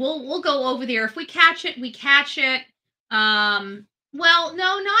know, we'll go over there. If we catch it, we catch it. Well,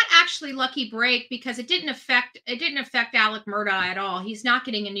 no, not actually Lucky Break, because it didn't affect Alec Murdaugh at all. He's not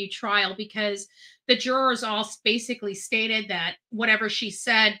getting a new trial because the jurors all basically stated that whatever she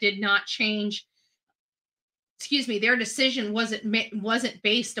said did not change. Excuse me, their decision wasn't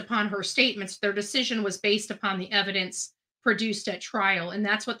based upon her statements. Their decision was based upon the evidence produced at trial, and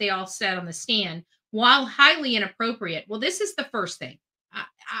that's what they all said on the stand. While highly inappropriate, well, this is the first thing.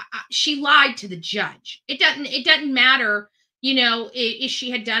 She lied to the judge. It doesn't matter, you know, if she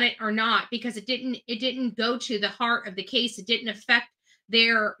had done it or not, because it didn't go to the heart of the case. It didn't affect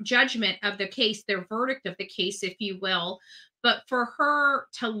their judgment of the case, their verdict of the case, if you will. But for her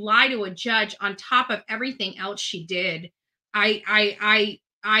to lie to a judge on top of everything else she did, I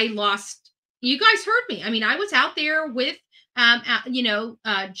lost. You guys heard me. I mean, I was out there with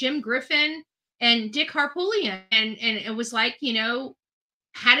Jim Griffin and Dick Harpootlian, and it was like, you know,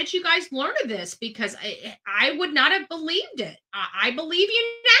 how did you guys learn of this? Because I would not have believed it. I believe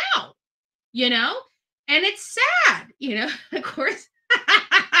you now, you know, and it's sad, you know. Of course,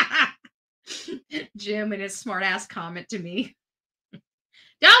 Jim and his smart ass comment to me.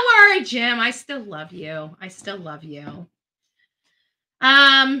 Don't worry, Jim. I still love you. I still love you.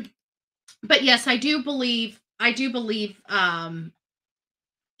 But yes, I do believe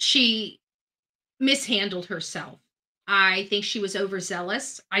she mishandled herself. I think she was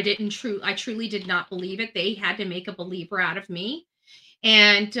overzealous. I truly did not believe it. They had to make a believer out of me.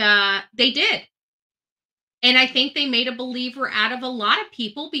 And they did. And I think they made a believer out of a lot of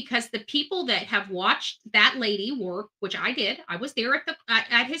people, because the people that have watched that lady work, which I did, I was there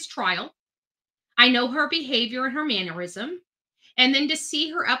at his trial. I know her behavior and her mannerism. And then to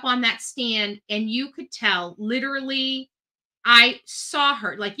see her up on that stand, and you could tell, literally, I saw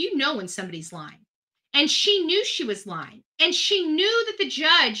her, like, you know, when somebody's lying. And she knew she was lying. And she knew that the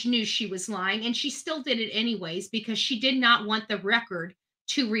judge knew she was lying. And she still did it anyways, because she did not want the record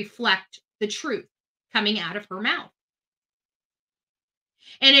to reflect the truth coming out of her mouth.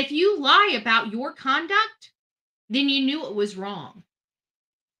 And if you lie about your conduct, then you knew it was wrong.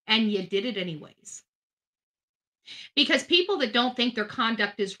 And you did it anyways. Because people that don't think their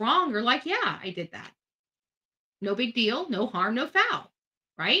conduct is wrong are like, yeah, I did that. No big deal, no harm, no foul,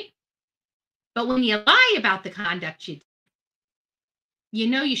 right? But when you lie about the conduct you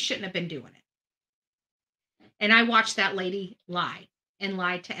know you shouldn't have been doing it. And I watched that lady lie and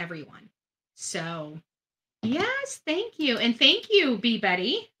lied to everyone. So, yes, thank you. And thank you, B.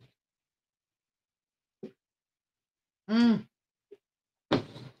 Betty. I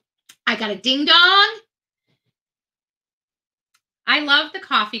got a ding dong. I love the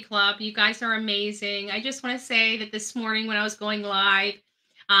coffee club. You guys are amazing. I just want to say that this morning when I was going live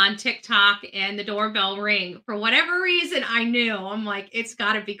on TikTok and the doorbell rang, for whatever reason, I knew. I'm like, it's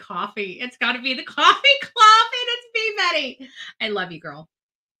got to be coffee. It's got to be the coffee club, and it's B. Betty. I love you, girl.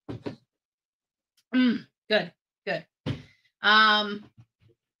 Good.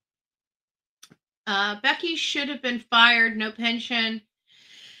 Becky should have been fired. No pension.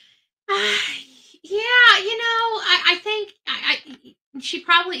 Yeah, you know, I think she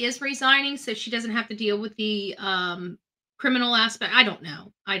probably is resigning so she doesn't have to deal with the criminal aspect. I don't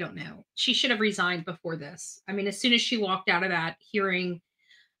know. She should have resigned before this. I mean, as soon as she walked out of that hearing,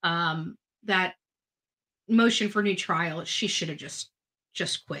 that motion for new trial, she should have just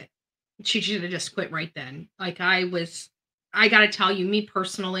quit. She should have just quit right then. Like, I got to tell you, me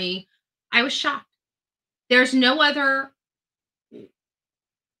personally, I was shocked. There's no other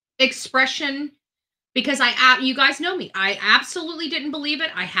expression, because you guys know me. I absolutely didn't believe it.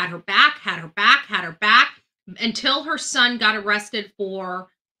 I had her back until her son got arrested for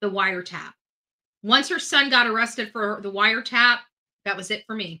the wiretap. Once her son got arrested for the wiretap, That was it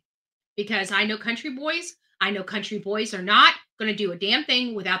for me. Because I know country boys. I know country boys are not going to do a damn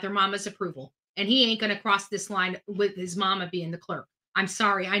thing without their mama's approval. And he ain't going to cross this line with his mama being the clerk. I'm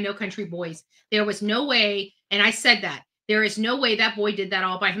sorry. I know country boys. There was no way. And I said that. There is no way that boy did that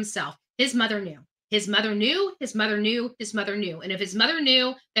all by himself. His mother knew. His mother knew. His mother knew. His mother knew. And if his mother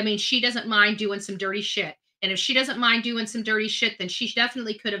knew, that means she doesn't mind doing some dirty shit. And if she doesn't mind doing some dirty shit, then she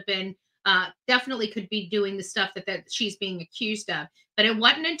definitely could have been, definitely could be doing the stuff that she's being accused of. But it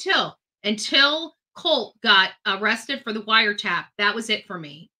wasn't until Colt got arrested for the wiretap. That was it for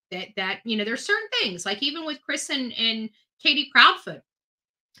me. That you know, there's certain things, like even with Chris and Katie Proudfoot,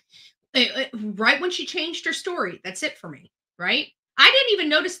 right when she changed her story, that's it for me, right? I didn't even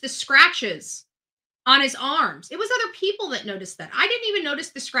notice the scratches on his arms. It was other people that noticed that. I didn't even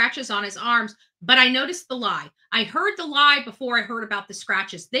notice the scratches on his arms, but I noticed the lie. I heard the lie before I heard about the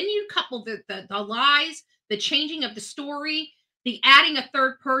scratches. Then you couple the lies, the changing of the story, the adding a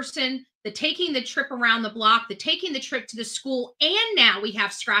third person, the taking the trip around the block, the taking the trip to the school, and now we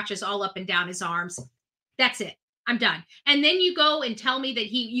have scratches all up and down his arms. That's it. I'm done. And then you go and tell me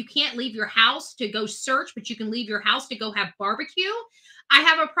that you can't leave your house to go search, but you can leave your house to go have barbecue. I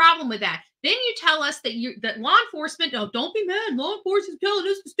have a problem with that. Then you tell us that law enforcement, oh, don't be mad, law enforcement's telling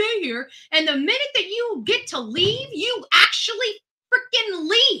us to stay here. And the minute that you get to leave, you actually freaking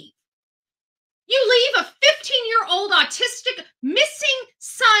leave. You leave a 15-year-old autistic missing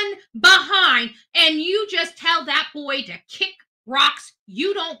son behind, and you just tell that boy to kick rocks.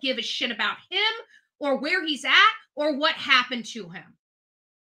 You don't give a shit about him or where he's at or what happened to him.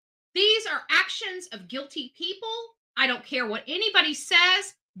 These are actions of guilty people. I don't care what anybody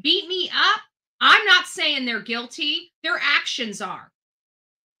says. Beat me up. I'm not saying they're guilty. Their actions are.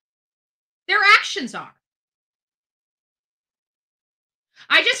 Their actions are.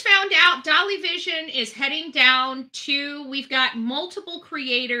 I just found out Dolly Vision is heading down to, we've got multiple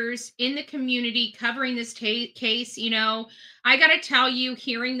creators in the community covering this case. You know, I got to tell you,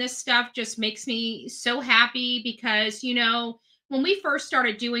 hearing this stuff just makes me so happy because, you know, when we first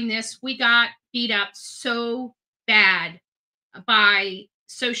started doing this, we got beat up so bad by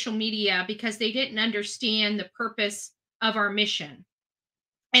social media because they didn't understand the purpose of our mission.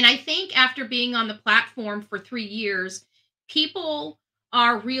 And I think after being on the platform for 3 years, people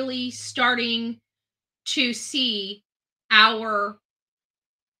are really starting to see our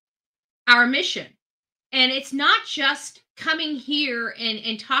mission. And it's not just coming here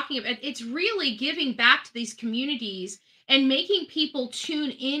and talking about, it's really giving back to these communities and making people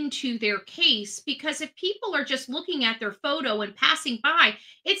tune into their case, because if people are just looking at their photo and passing by,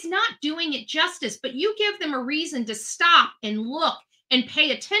 it's not doing it justice. But you give them a reason to stop and look and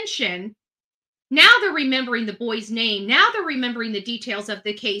pay attention. Now they're remembering the boy's name. Now they're remembering the details of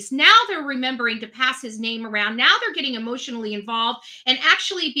the case. Now they're remembering to pass his name around. Now they're getting emotionally involved and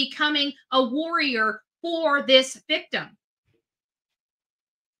actually becoming a warrior for this victim.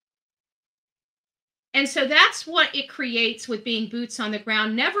 And so that's what it creates with being boots on the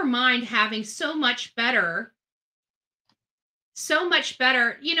ground. Never mind having so much better.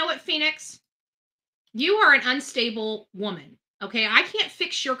 You know what, Phoenix? You are an unstable woman. Okay, I can't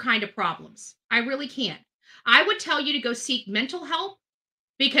fix your kind of problems. I really can't. I would tell you to go seek mental help,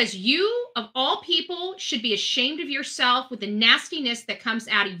 because you, of all people, should be ashamed of yourself with the nastiness that comes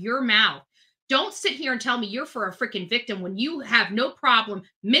out of your mouth. Don't sit here and tell me you're for a freaking victim when you have no problem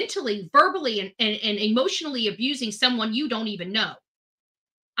mentally, verbally, and emotionally abusing someone you don't even know.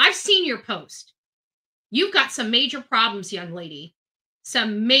 I've seen your post. You've got some major problems, young lady.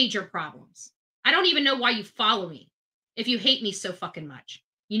 Some major problems. I don't even know why you follow me if you hate me so fucking much.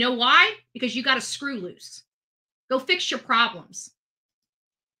 You know why? Because you got a screw loose. Go fix your problems.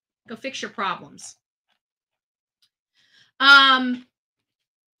 Go fix your problems.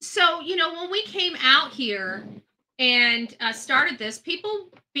 So, you know, when we came out here and started this, people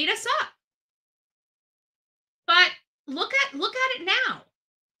beat us up. But look at it now.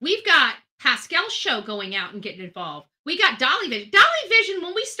 We've got Pascal's show going out and getting involved. We got Dolly Vision. Dolly Vision,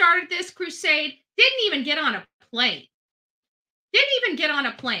 when we started this crusade, didn't even get on a plane. Didn't even get on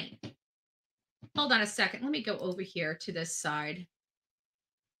a plane. Hold on a second. Let me go over here to this side.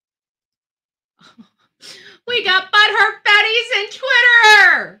 We got Butthurt Betties in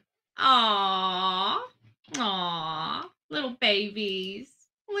Twitter. Aww. Aww. Little babies.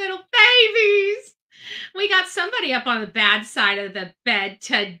 Little babies. We got somebody up on the bad side of the bed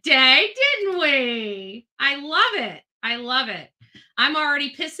today, didn't we? I love it. I love it. I'm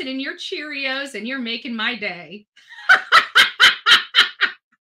already pissing in your Cheerios and you're making my day.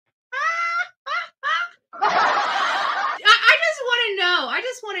 I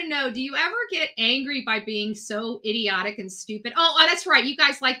just want to know, do you ever get angry by being so idiotic and stupid? Oh, that's right. You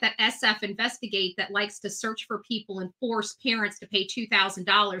guys like that SF Investigate that likes to search for people and force parents to pay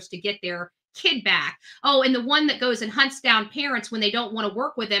 $2,000 to get their kid back. Oh, and the one that goes and hunts down parents when they don't want to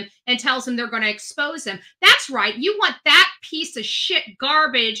work with them and tells them they're going to expose them. That's right. You want that piece of shit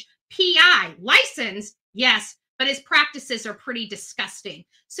garbage PI license. Yes, but his practices are pretty disgusting.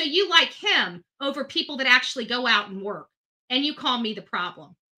 So you like him over people that actually go out and work. And you call me the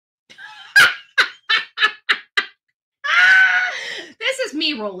problem. This is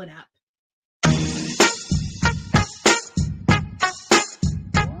me rolling up.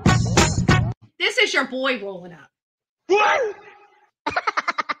 This is your boy rolling up.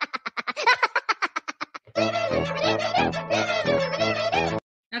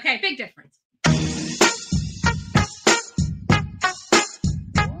 Okay, big difference.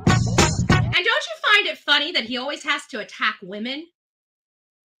 And don't you find it funny that he always has to attack women?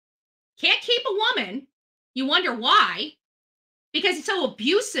 Can't keep a woman. You wonder why? Because he's so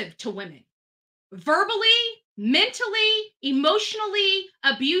abusive to women. Verbally, mentally, emotionally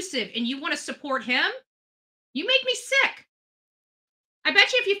abusive. And you want to support him? You make me sick. I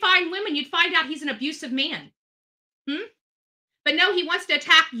bet you if you find women, you'd find out he's an abusive man. But no, he wants to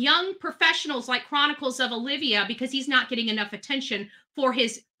attack young professionals like Chronicles of Olivia because he's not getting enough attention for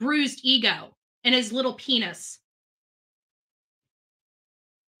his bruised ego and his little penis.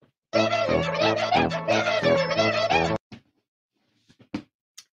 I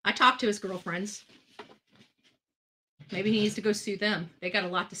talked to his girlfriends. Maybe he needs to go sue them. They got a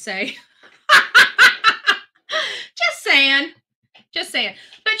lot to say. Just saying. Just saying.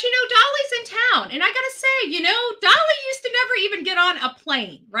 But, you know, Dolly's in town. And I got to say, you know, Dolly used to never even get on a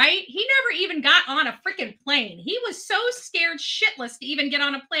plane, right? He never even got on a freaking plane. He was so scared shitless to even get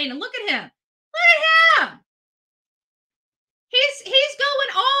on a plane. And look at him. Look at him. He's going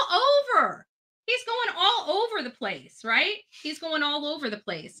all over. He's going all over the place, right? He's going all over the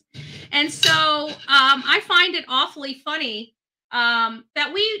place. And so I find it awfully funny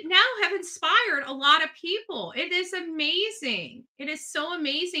that we now have inspired a lot of people. It is amazing. It is so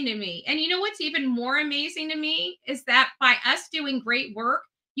amazing to me. And you know what's even more amazing to me is that by us doing great work,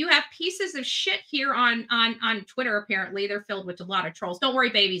 you have pieces of shit here on Twitter. Apparently, they're filled with a lot of trolls. Don't worry,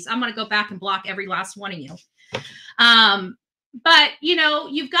 babies. I'm going to go back and block every last one of you. But, you know,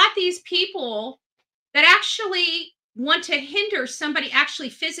 you've got these people that actually want to hinder somebody actually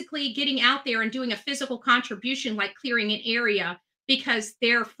physically getting out there and doing a physical contribution like clearing an area because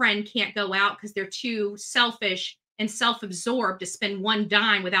their friend can't go out because they're too selfish and self-absorbed to spend one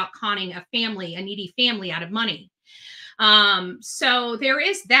dime without conning a needy family out of money. So there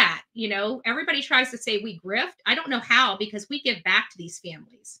is that, you know, everybody tries to say we grift. I don't know how, because we give back to these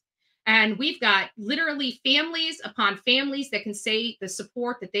families. And we've got literally families upon families that can say the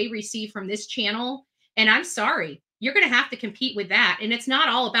support that they receive from this channel. And I'm sorry, you're going to have to compete with that. And it's not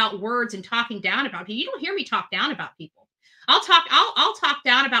all about words and talking down about people. You don't hear me talk down about people. I'll talk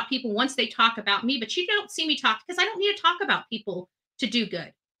down about people once they talk about me, but you don't see me talk because I don't need to talk about people to do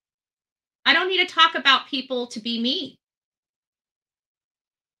good. I don't need to talk about people to be me.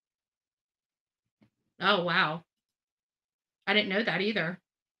 Oh, wow. I didn't know that either.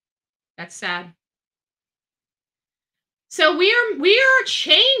 That's sad. So we are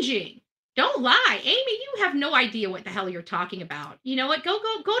changing. Don't lie. Amy, you have no idea what the hell you're talking about. You know what? Go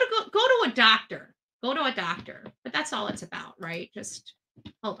to a doctor. Go to a doctor. But that's all it's about, right? Just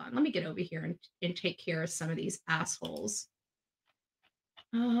hold on. Let me get over here and take care of some of these assholes.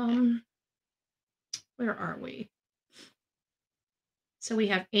 Where are we? So we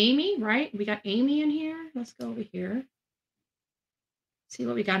have Amy, right? We got Amy in here. Let's go over here. See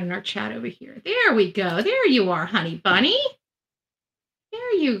what we got in our chat over here. There we go. There you are, honey bunny.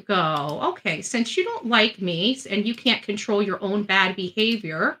 There you go. Okay, since you don't like me and you can't control your own bad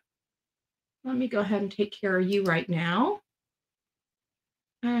behavior, let me go ahead and take care of you right now.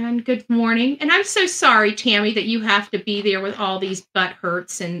 And good morning. And I'm so sorry, Tammy, that you have to be there with all these butt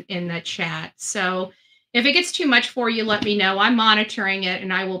hurts in the chat. So if it gets too much for you, let me know. I'm monitoring it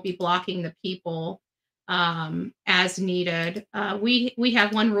and I will be blocking the people as needed. We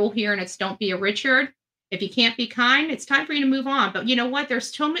have one rule here, and it's don't be a Richard. If you can't be kind, it's time for you to move on. But you know what?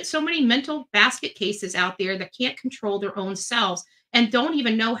 There's so many mental basket cases out there that can't control their own selves and don't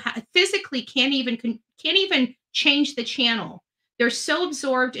even know how, physically can't even change the channel. They're so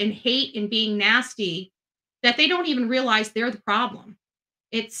absorbed in hate and being nasty that they don't even realize they're the problem.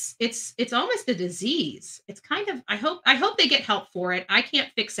 It's almost a disease. It's kind of, I hope they get help for it. I can't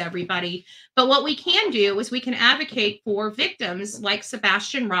fix everybody, but what we can do is we can advocate for victims like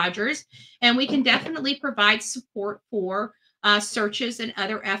Sebastian Rogers, and we can definitely provide support for searches and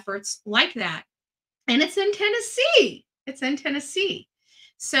other efforts like that. And it's in Tennessee. It's in Tennessee.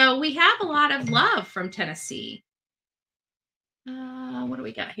 So we have a lot of love from Tennessee. What do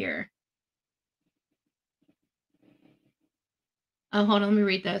we got here? Oh, hold on. Let me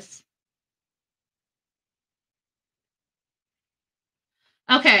read this.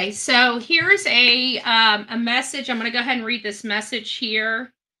 Okay, so here's a message. I'm going to go ahead and read this message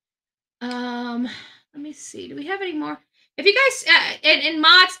here. Let me see. Do we have any more? If you guys and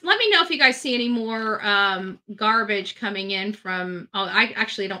mods, let me know if you guys see any more garbage coming in from. Oh, I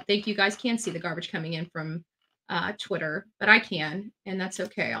actually don't think you guys can see the garbage coming in from Twitter, but I can, and that's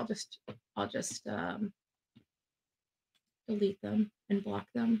okay. I'll just delete them and block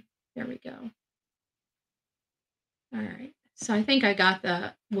them. There we go. All right. So I think I got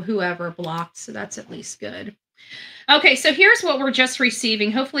the whoever blocked, so that's at least good. Okay, so here's what we're just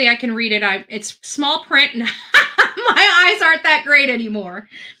receiving. Hopefully I can read it. It's small print and my eyes aren't that great anymore.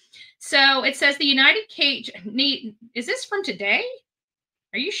 So it says the United Cage need. Is this from today?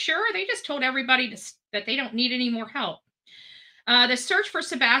 Are you sure? They just told everybody that they don't need any more help. The search for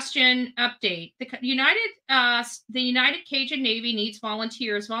Sebastian update. The United Cajun Navy needs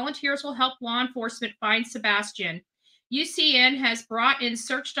volunteers. Volunteers will help law enforcement find Sebastian. UCN has brought in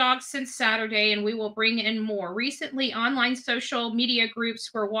search dogs since Saturday, and we will bring in more. Recently, online social media groups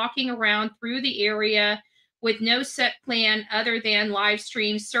were walking around through the area with no set plan other than live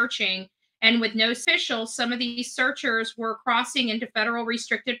stream searching. And with no officials, some of these searchers were crossing into federal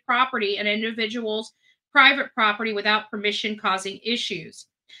restricted property and individuals' private property without permission, causing issues.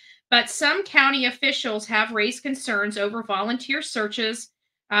 But some county officials have raised concerns over volunteer searches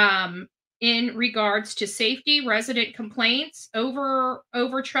in regards to safety, resident complaints, over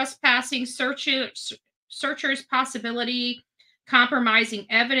trespassing searchers' possibility, compromising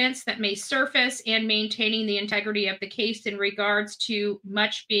evidence that may surface, and maintaining the integrity of the case in regards to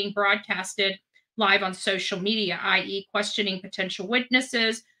much being broadcasted live on social media, i.e. questioning potential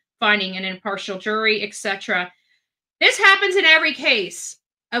witnesses, finding an impartial jury, etc. This happens in every case,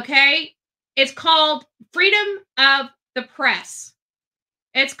 okay? It's called freedom of the press.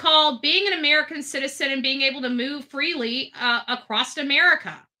 It's called being an American citizen and being able to move freely across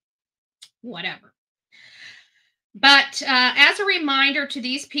America. Whatever. But as a reminder to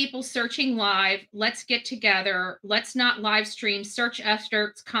these people searching live, let's get together. Let's not live stream search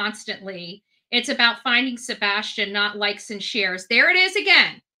efforts constantly. It's about finding Sebastian, not likes and shares. There it is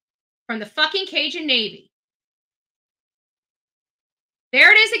again, from the fucking Cajun Navy. There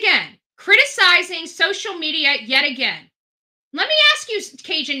it is again, criticizing social media yet again. Let me ask you,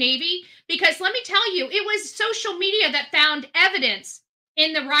 Cajun Navy, because let me tell you, it was social media that found evidence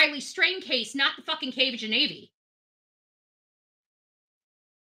in the Riley Strain case, not the fucking Cajun Navy.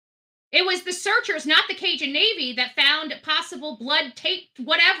 It was the searchers, not the Cajun Navy, that found possible blood, tape,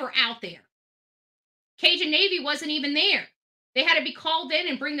 whatever out there. Cajun Navy wasn't even there. They had to be called in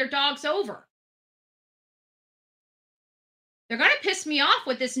and bring their dogs over. They're going to piss me off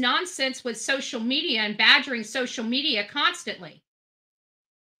with this nonsense with social media and badgering social media constantly.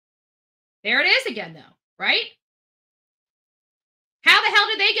 There it is again, though, right? How the hell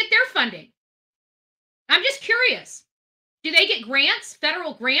did they get their funding? I'm just curious. Do they get grants,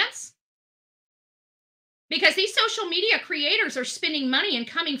 federal grants? Because these social media creators are spending money and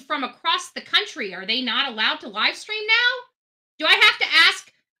coming from across the country. Are they not allowed to live stream now? Do I have to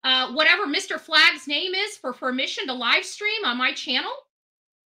ask whatever Mr. Flag's name is for permission to live stream on my channel?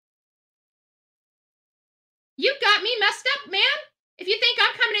 You got me messed up, man. If you think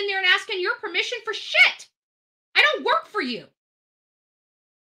I'm coming in there and asking your permission for shit, I don't work for you.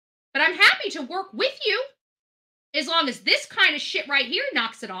 But I'm happy to work with you as long as this kind of shit right here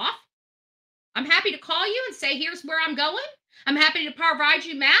knocks it off. I'm happy to call you and say, here's where I'm going. I'm happy to provide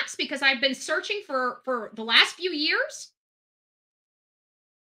you maps because I've been searching for the last few years.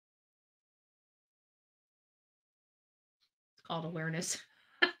 It's called awareness.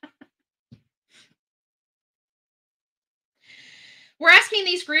 We're asking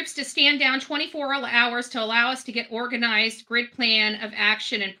these groups to stand down 24 hours to allow us to get organized grid plan of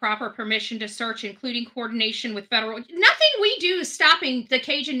action and proper permission to search, including coordination with federal. Nothing we do is stopping the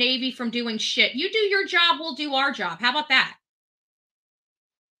Cajun Navy from doing shit. You do your job, we'll do our job. How about that?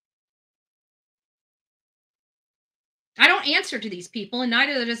 I don't answer to these people, and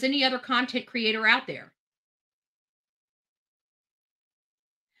neither does any other content creator out there.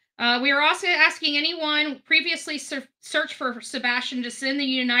 We are also asking anyone previously searched for Sebastian to send the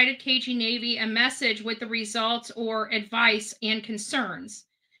United Cajun Navy a message with the results or advice and concerns.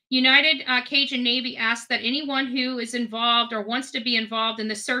 United Cajun Navy asks that anyone who is involved or wants to be involved in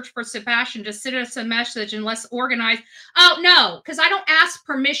the search for Sebastian to send us a message and let's organize. Oh, no, because I don't ask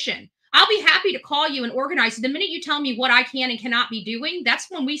permission. I'll be happy to call you and organize. The minute you tell me what I can and cannot be doing, that's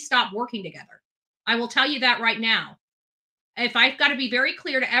when we stop working together. I will tell you that right now. If I've got to be very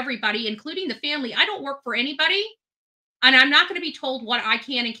clear to everybody, including the family, I don't work for anybody, and I'm not going to be told what I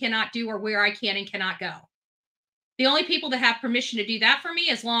can and cannot do or where I can and cannot go. The only people that have permission to do that for me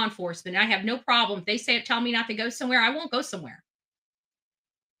is law enforcement. I have no problem. If they tell me not to go somewhere, I won't go somewhere.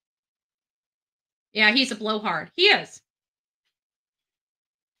 Yeah, he's a blowhard. He is.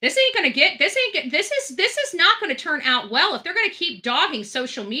 This is not going to turn out well if they're going to keep dogging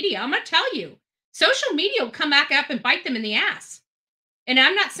social media. I'm going to tell you, social media will come back up and bite them in the ass. And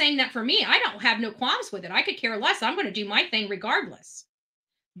I'm not saying that for me. I don't have no qualms with it. I could care less. I'm going to do my thing regardless.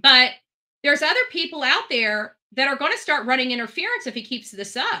 But there's other people out there that are going to start running interference if he keeps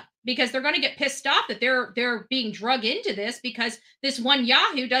this up, because they're going to get pissed off that they're being drug into this because this one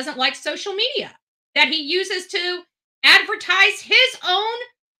Yahoo doesn't like social media that he uses to advertise his own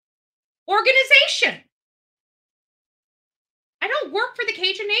organization. I don't work for the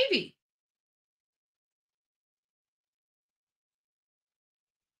Cajun Navy.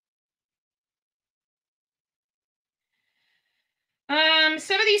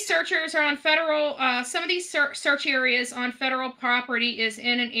 Some of these searchers are on federal, some of these search areas on federal property is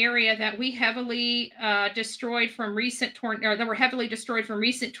in an area that we heavily destroyed from recent that were heavily destroyed from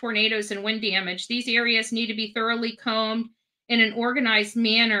recent tornadoes and wind damage. These areas need to be thoroughly combed in an organized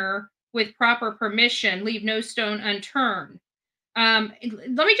manner with proper permission. Leave no stone unturned. Let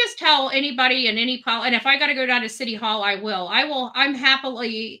me just tell anybody and and if I got to go down to City Hall, I will. I'm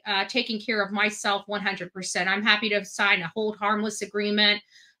happily taking care of myself 100%. I'm happy to sign a hold harmless agreement,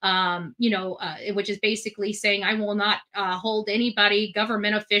 which is basically saying I will not hold anybody,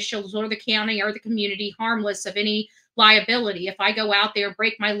 government officials or the county or the community harmless of any liability. If I go out there,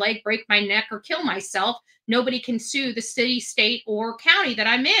 break my leg, break my neck, or kill myself, nobody can sue the city, state, or county that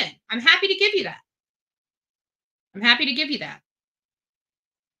I'm in. I'm happy to give you that. I'm happy to give you that.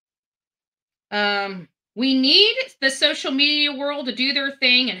 We need the social media world to do their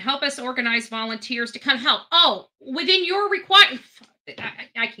thing and help us organize volunteers to come help. Oh, within your requirement,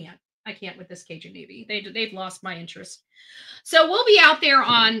 I can't with this Cajun Navy. They've lost my interest. So we'll be out there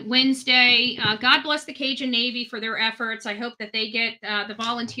on Wednesday. God bless the Cajun Navy for their efforts. I hope that they get the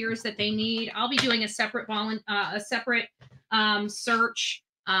volunteers that they need. I'll be doing a separate search.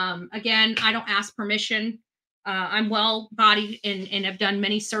 Again, I don't ask permission. I'm well-bodied and have done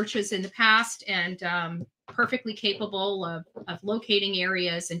many searches in the past and perfectly capable of locating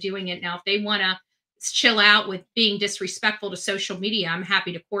areas and doing it. Now, if they want to chill out with being disrespectful to social media, I'm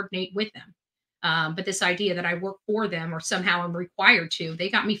happy to coordinate with them. But this idea that I work for them or somehow I'm required to, they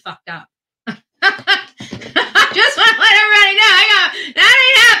got me fucked up. I just want to let everybody know, that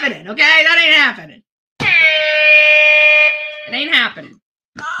ain't happening, okay? That ain't happening. It ain't happening.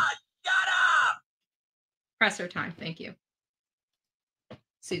 Presser time. Thank you.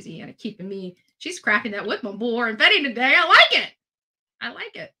 Susie, keeping me. She's cracking that whip on Bull and Betty today. I like it. I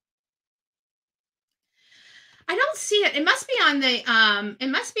like it. I don't see it. It must be on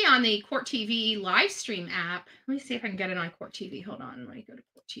the Court TV live stream app. Let me see if I can get it on Court TV. Hold on. Let me go to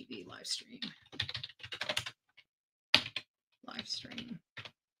Court TV live stream. Live stream.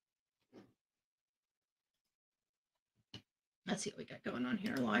 Let's see what we got going on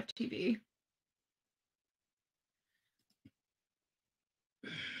here. Live TV.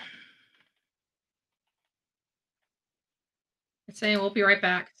 It's saying we'll be right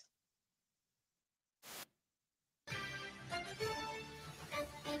back.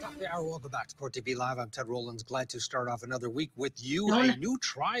 Top of the hour, welcome back to Court TV Live. I'm Ted Rollins. Glad to start off another week with you. A new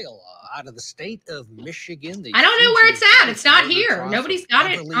trial out of the state of Michigan. I don't know where it's at. It's not here. Nobody's got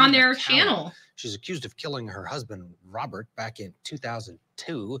it on their channel. She's accused of killing her husband, Robert, back in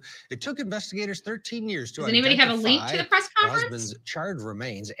 2002. It took investigators 13 years to identify. Does anybody have a link to the press conference? Her husband's charred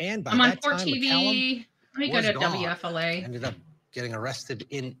remains. And by I'm that on Court time, TV. Let me go to gone. WFLA. Ended up getting arrested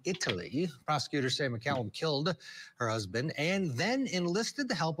in Italy. Prosecutors say McCallum killed her husband and then enlisted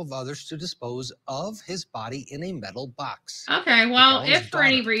the help of others to dispose of his body in a metal box. Okay, well, if for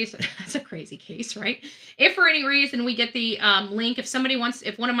any reason, it's a crazy case, right? If for any reason we get the link,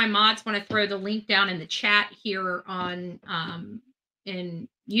 if one of my mods want to throw the link down in the chat here on in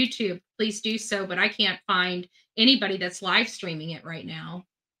YouTube, please do so. But I can't find anybody that's live streaming it right now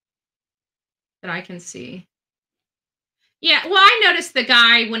that I can see. Yeah, well, I noticed the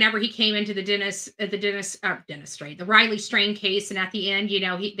guy whenever he came into the dentistry, the Riley Strain case, and at the end,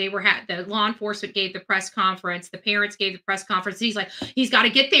 the law enforcement gave the press conference, the parents gave the press conference. He's like, he's got to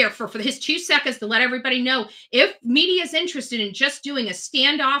get there for his 2 seconds to let everybody know if media is interested in just doing a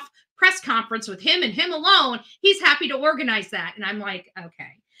standoff press conference with him and him alone, he's happy to organize that. And I'm like,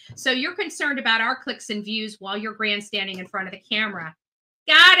 okay, so you're concerned about our clicks and views while you're grandstanding in front of the camera.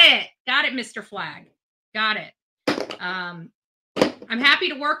 Got it, Mr. Flag, got it. I'm happy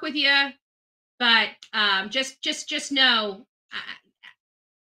to work with you, but just know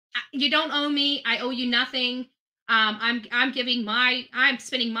you don't owe me. I owe you nothing. I'm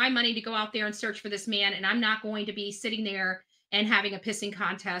spending my money to go out there and search for this man, and I'm not going to be sitting there and having a pissing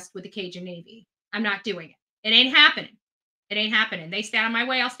contest with the Cajun Navy. I'm not doing it. It ain't happening. It ain't happening. They stay out of my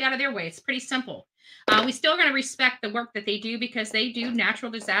way, I'll stay out of their way. It's pretty simple. We still going to respect the work that they do because they do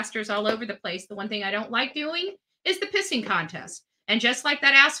natural disasters all over the place. The one thing I don't like doing is the pissing contest. And just like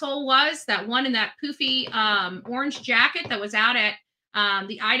that asshole was, that one in that poofy orange jacket that was out at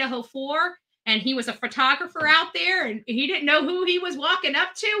the Idaho 4, and he was a photographer out there, and he didn't know who he was walking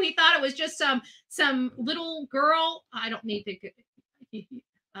up to. He thought it was just some little girl. I don't need to get,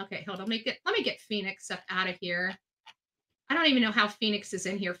 okay, hold on. Let me get Phoenix up out of here. I don't even know how Phoenix is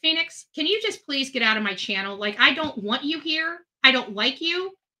in here. Phoenix, can you just please get out of my channel? Like, I don't want you here. I don't like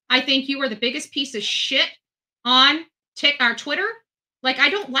you. I think you are the biggest piece of shit on our Twitter. Like, I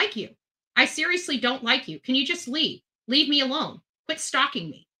don't like you. I seriously don't like you. Can you just leave? Leave me alone. Quit stalking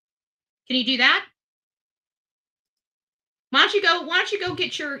me. Can you do that? Why don't you go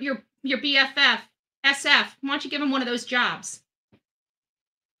get your BFF, SF? Why don't you give him one of those jobs?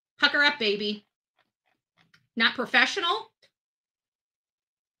 Pucker up, baby. Not professional?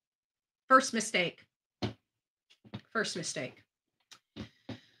 First mistake. First mistake.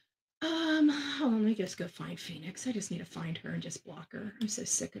 Hold on, let me just go find Phoenix. I just need to find her and just block her. I'm so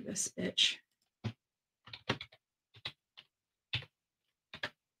sick of this bitch.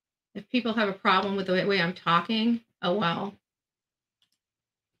 If people have a problem with the way I'm talking, oh well.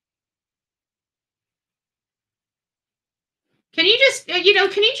 Can you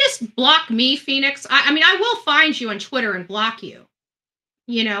just block me, Phoenix? I mean, I will find you on Twitter and block you.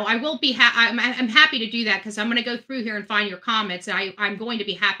 I will be, I'm happy to do that because I'm going to go through here and find your comments. And I'm going to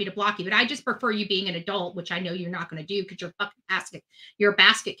be happy to block you, but I just prefer you being an adult, which I know you're not going to do because you're a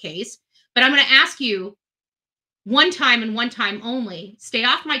basket case. But I'm going to ask you one time and one time only, stay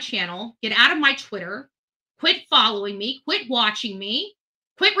off my channel, get out of my Twitter, quit following me, quit watching me,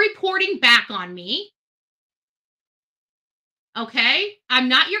 quit reporting back on me. Okay? I'm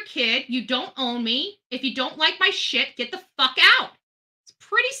not your kid. You don't own me. If you don't like my shit, get the fuck out.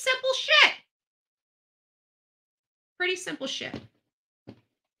 Pretty simple shit. Pretty simple shit.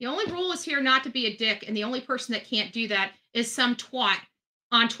 The only rule is here not to be a dick, and the only person that can't do that is some twat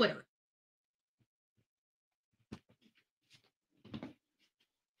on Twitter.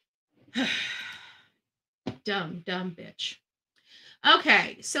 Dumb bitch.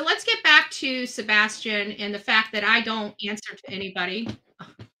 Okay, so let's get back to Sebastian and the fact that I don't answer to anybody. Oh,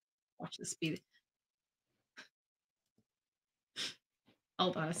 watch this be.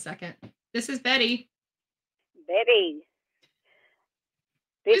 Hold on a second. This is Betty. Betty.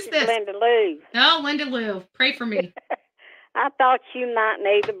 Who's this? Linda Lou. Oh, Linda Lou. Pray for me. I thought you might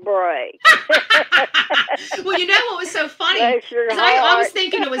need a break. Well, you know what was so funny? I was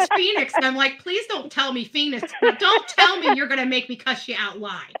thinking it was Phoenix, and I'm like, please don't tell me Phoenix. Don't tell me you're going to make me cuss you out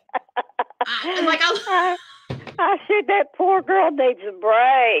live. I said that poor girl needs a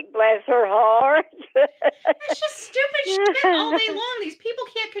break. Bless her heart. It's just stupid shit all day long. These people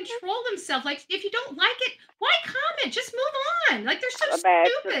can't control themselves. Like, if you don't like it, why comment? Just move on. Like, they're so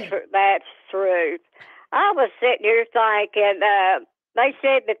stupid. That's true. I was sitting here thinking, they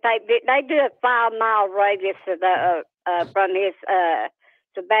said that they do a 5-mile radius from his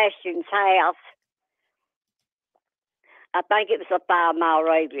Sebastian's house. I think it was a 5-mile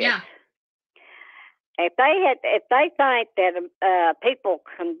radius. Yeah. If they think that people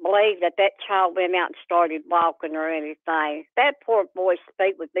can believe that child went out and started walking or anything, that poor boy's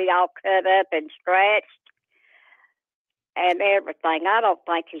feet would be all cut up and scratched and everything. I don't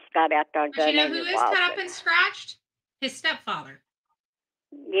think he's got out there and done any walking. You know who is cut up and scratched? His stepfather.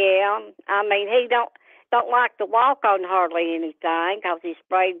 Yeah, I mean he don't like to walk on hardly anything because he's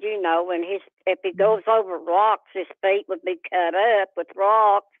afraid, and if he goes over rocks, his feet would be cut up with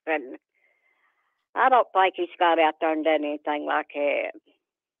rocks and. I don't think he's got out there and done anything like that.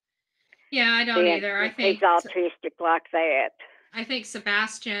 Yeah, I don't either. I think he's autistic like that. I think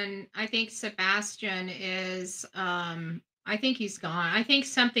Sebastian is I think he's gone. I think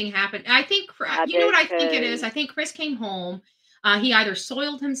something happened. I think, I you know do what I think it is? too. I think Chris came home. He either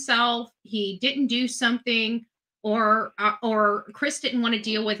soiled himself, he didn't do something, or Chris didn't want to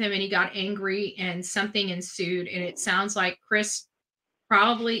deal with him and he got angry and something ensued. And it sounds like Chris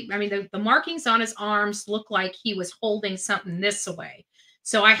probably, I mean, the markings on his arms look like he was holding something this way.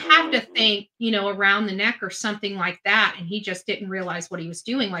 So I have to Mhm. think, you know, around the neck or something like that. And he just didn't realize what he was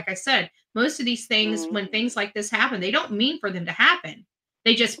doing. Like I said, most of these things, when Mhm. things like this happen, they don't mean for them to happen.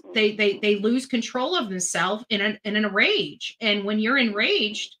 They just Mhm. they lose control of themselves in a rage. And when you're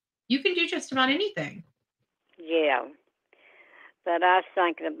enraged, you can do just about anything. Yeah. But I was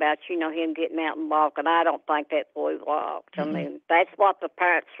thinking about, him getting out and walking. I don't think that boy walked. I Mm-mm. mean, that's what the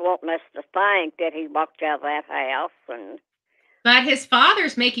parents want us to think, that he walked out of that house. And, But his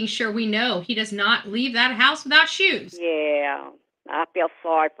father's making sure we know he does not leave that house without shoes. yeah, I feel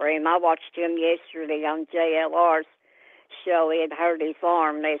sorry for him. I watched him yesterday on JLR's show. He had hurt his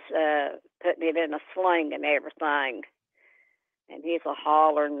arm. They putting it in a sling and everything. And he's a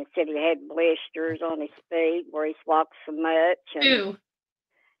holler, and he said he had blisters on his feet where he's walked so much. And Who?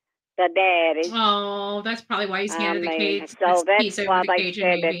 the daddy, Oh, that's probably why he's I handed the mean, cage, so this that's piece over why to they Cajun,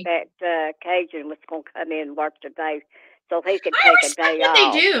 said maybe. that Cajun was going to come in and work today so he could I take a respect day what they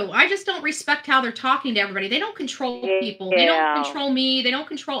off. do. I just don't respect how they're talking to everybody. They don't control people. They don't Yeah. control me. They don't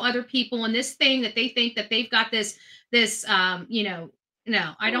control other people. And this thing that they think that they've got this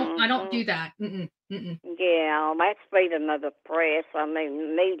no, I don't Hmm. do that. Mm-mm, mm-mm. Yeah, that's freedom of the press. I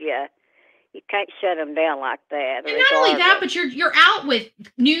mean, media, you can't shut them down like that, And not only that, regardless. but you're out with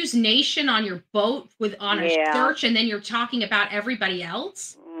News Nation on your boat with on a Yeah. search, and then you're talking about everybody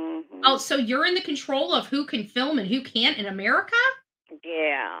else. Oh, Hmm. so you're in the control of who can film and who can't in America?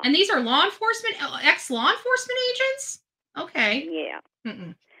 Yeah. And these are law enforcement, ex-law enforcement agents? Okay. Yeah.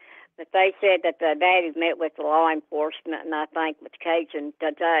 Mm-mm. But they said that the daddy met with the law enforcement, and I think with Cajun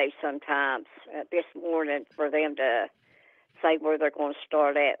today sometimes, this morning, for them to say where they're going to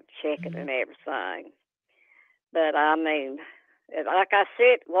start at checking and everything. But I mean, like I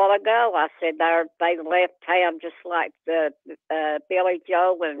said a while ago, I said they left town just like the Billy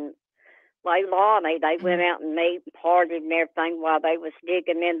Joe and Leilani. They went Mhm. out and ate and partied and everything while they was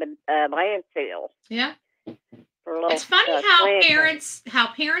digging in the landfill Yeah. for a little It's funny how Clinton.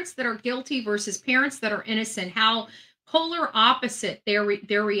 parents that are guilty versus parents that are innocent, how polar opposite their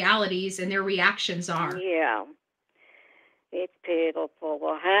realities and their reactions are. Yeah. It's pitiful.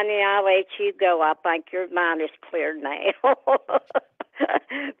 Well, honey, I'll let you go. I think your mind is clear now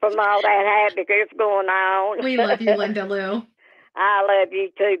from all that happiness going on. We love you, Linda Lou. I love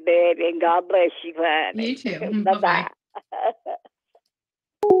you too, baby, and God bless you, honey. You too. Bye Bye-bye. bye.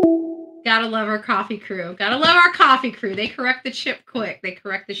 Gotta love our coffee crew. Gotta love our coffee crew. They correct the ship quick. They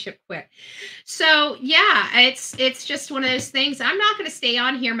correct the ship quick. So yeah, it's just one of those things. I'm not going to stay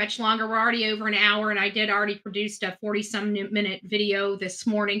on here much longer. We're already over an hour, and I did already produced a 40-some minute video this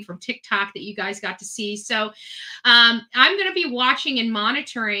morning from TikTok that you guys got to see. So I'm going to be watching and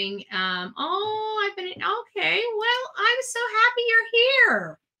monitoring. I've been okay. Well, I'm so happy you're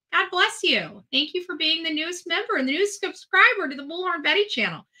here. God bless you. Thank you for being the newest member and the newest subscriber to the Bullhorn Betty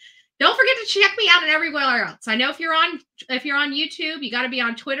channel. Don't forget to check me out and everywhere else. I know if you're on YouTube, you got to be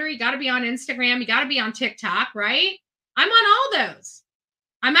on Twitter, you got to be on Instagram, you got to be on TikTok, right? I'm on all those.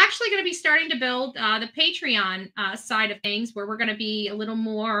 I'm actually going to be starting to build the Patreon side of things, where we're going to be a little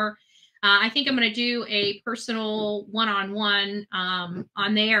more. I think I'm going to do a personal one-on-one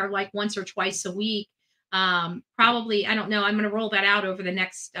on there, like once or twice a week. Probably, I don't know. I'm going to roll that out over the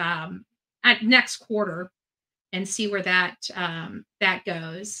next quarter and see where that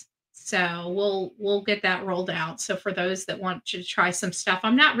goes. So we'll get that rolled out. So for those that want to try some stuff,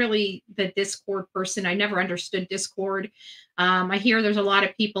 I'm not really the Discord person. I never understood Discord. I hear there's a lot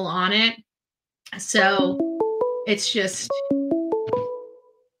of people on it. So it's just,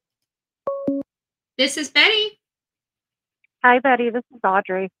 this is Betty. Hi, Betty. This is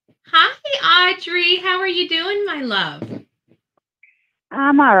Audrey. Hi, Audrey. How are you doing, my love?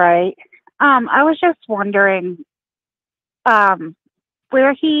 I'm all right. I was just wondering,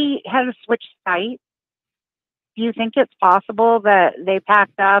 where he had to switch sites, do you think it's possible that they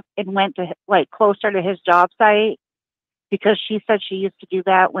packed up and went to closer to his job site? Because she said she used to do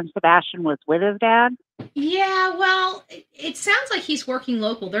that when Sebastian was with his dad. Yeah, well, it sounds like he's working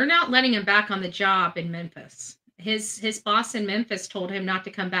local. They're not letting him back on the job in Memphis. His boss in Memphis told him not to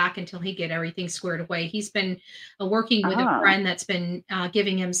come back until he get everything squared away. He's been working with a friend that's been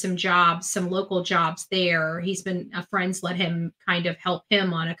giving him some jobs, some local jobs there. He's been friends let him kind of help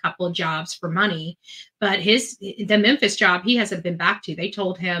him on a couple of jobs for money, but the Memphis job he hasn't been back to. They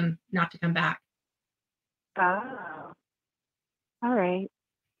told him not to come back. Oh. All right.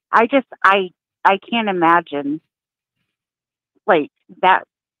 I can't imagine like that.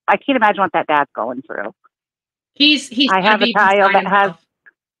 I can't imagine what that dad's going through. He's I gotta have a be child beside that has, himself.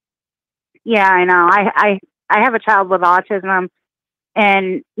 yeah, I know. I have a child with autism,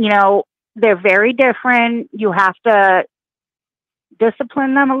 and you know, they're very different. You have to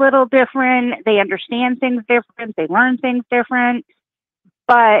discipline them a little different. They understand things different. They learn things different.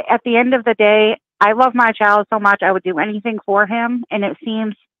 But at the end of the day, I love my child so much. I would do anything for him. And it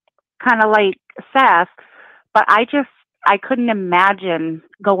seems kind of like Seth, but I couldn't imagine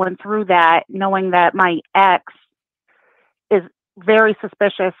going through that, knowing that my ex is very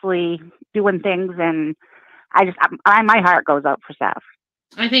suspiciously doing things. And my heart goes out for Seth.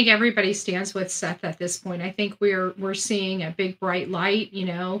 I think everybody stands with Seth at this point. I think we're seeing a big bright light, you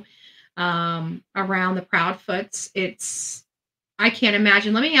know, around the Proudfoots. I can't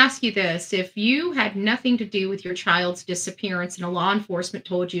imagine. Let me ask you this. If you had nothing to do with your child's disappearance and a law enforcement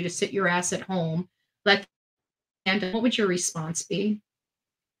told you to sit your ass at home, what would your response be?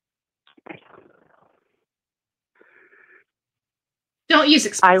 Don't use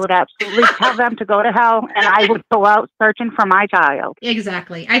excuses. I would absolutely tell them to go to hell, and I would go out searching for my child.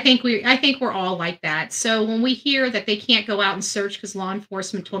 Exactly. I think we're all like that. So when we hear that they can't go out and search because law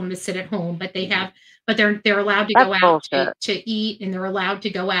enforcement told them to sit at home, but they're allowed to go out to eat, and they're allowed to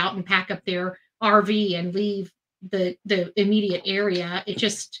go out and pack up their RV and leave the immediate area.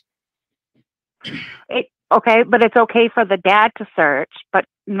 Okay, but it's okay for the dad to search, but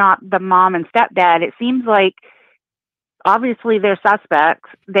not the mom and stepdad. It seems like obviously they're suspects.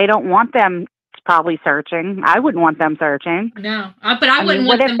 They don't want them probably searching. I wouldn't want them searching. No, but I wouldn't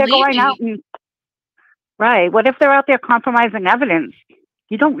want them leaving. Going out right. What if they're out there compromising evidence?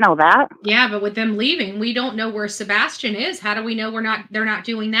 You don't know that. Yeah, but with them leaving, we don't know where Sebastian is. How do we know they're not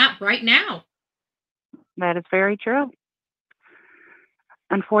doing that right now? That is very true.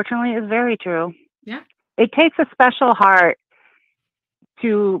 Unfortunately, it's very true. Yeah. It takes a special heart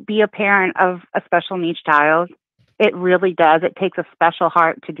to be a parent of a special needs child. It really does. It takes a special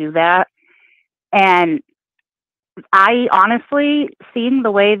heart to do that. And I honestly, seeing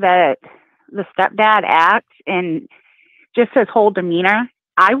the way that the stepdad acts and just his whole demeanor,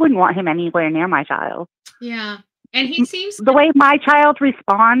 I wouldn't want him anywhere near my child. Yeah. And he seems... The way my child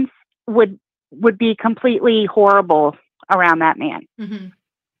responds would be completely horrible around that man. Mm-hmm.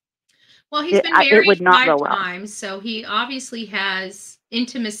 Well, he's been married it would not 5 go well. times, so he obviously has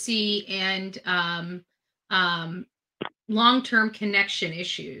intimacy and long-term connection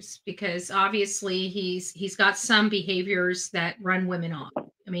issues, because obviously he's got some behaviors that run women off.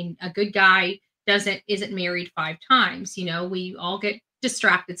 I mean, a good guy isn't married 5 times. You know, we all get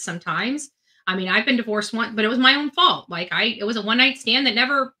distracted sometimes. I mean, I've been divorced once, but it was my own fault. Like it was a one-night stand that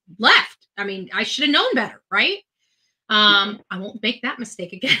never left. I mean, I should have known better, right? I won't make that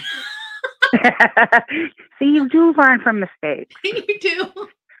mistake again. See, you do learn from mistakes. You do.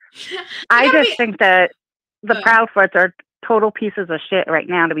 I just think that the Proudfoots are total pieces of shit right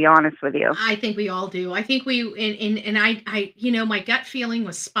now, to be honest with you. I think we all do. I think I you know, my gut feeling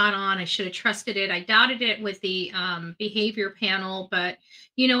was spot on. I should have trusted it. I doubted it with the behavior panel, but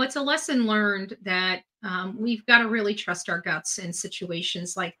you know, it's a lesson learned that we've got to really trust our guts in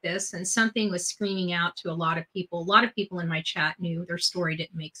situations like this. And something was screaming out to a lot of people. A lot of people in my chat knew their story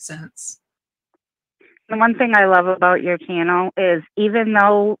didn't make sense. The one thing I love about your channel is, even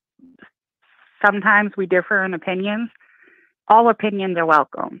though sometimes we differ in opinions, all opinions are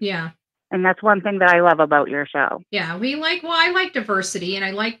welcome. Yeah. And that's one thing that I love about your show. Yeah, I like diversity, and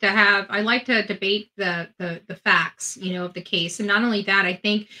I like to debate the facts, you know, of the case. And not only that, I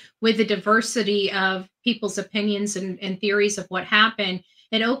think with the diversity of people's opinions and theories of what happened,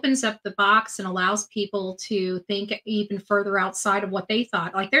 it opens up the box and allows people to think even further outside of what they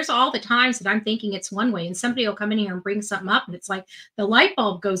thought. Like, there's all the times that I'm thinking it's one way, and somebody will come in here and bring something up, and it's like the light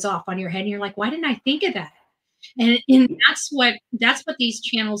bulb goes off on your head, and you're like, why didn't I think of that? And that's what these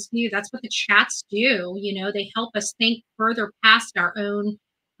channels do. That's what the chats do. You know, they help us think further past our own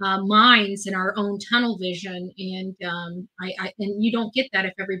minds and our own tunnel vision. And and you don't get that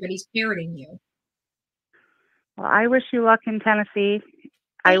if everybody's parroting you. Well, I wish you luck in Tennessee.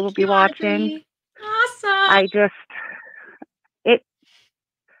 I will be watching. Awesome.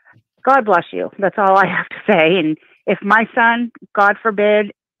 God bless you. That's all I have to say. And if my son, God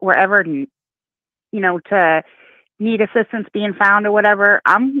forbid, were ever, you know, to need assistance being found or whatever,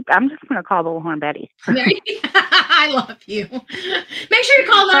 I'm just going to call the Bullhorn Betty. I love you. Make sure you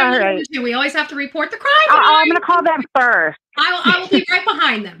call them. Right. We always have to report the crime. I'm going to call them first. I will be right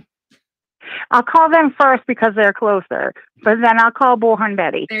behind them. I'll call them first because they're closer, but then I'll call Bullhorn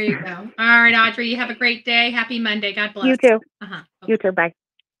Betty. There you go. All right, Audrey, you have a great day. Happy Monday. God bless. You too. Okay. You too. Bye.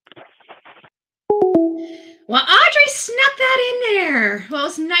 Well, Audrey snuck that in there. Well,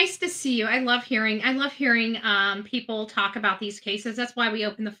 it's nice to see you. I love hearing people talk about these cases. That's why we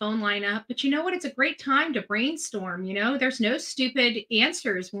open the phone line up. But you know what? It's a great time to brainstorm. You know, there's no stupid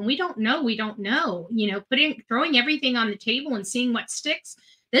answers. When we don't know, we don't know. You know, throwing everything on the table and seeing what sticks.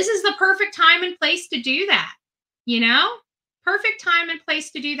 This is the perfect time and place to do that. You know, perfect time and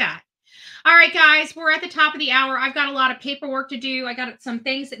place to do that. All right, guys, we're at the top of the hour. I've got a lot of paperwork to do. I got some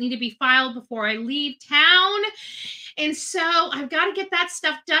things that need to be filed before I leave town. And so I've got to get that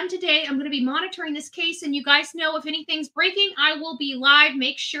stuff done today. I'm going to be monitoring this case. And you guys know if anything's breaking, I will be live.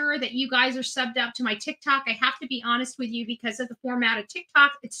 Make sure that you guys are subbed up to my TikTok. I have to be honest with you because of the format of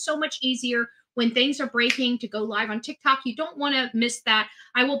TikTok. It's so much easier when things are breaking to go live on TikTok. You don't want to miss that.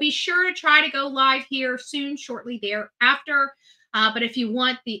 I will be sure to try to go live here soon, shortly thereafter. But if you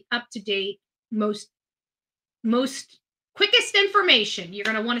want the up-to-date, most quickest information, you're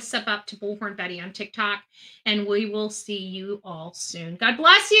going to want to sub up to Bullhorn Betty on TikTok, and we will see you all soon. God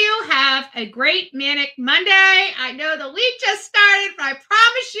bless you. Have a great Manic Monday. I know the week just started, but I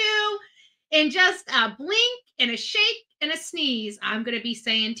promise you, in just a blink and a shake and a sneeze, I'm going to be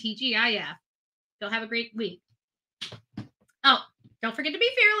saying TGIF. You'll have a great week. Oh, don't forget to be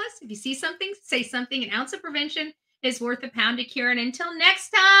fearless. If you see something, say something. An ounce of prevention is worth a pound to cure. And until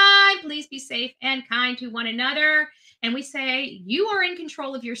next time, please be safe and kind to one another. And we say, you are in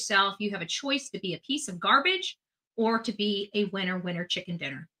control of yourself. You have a choice to be a piece of garbage or to be a winner chicken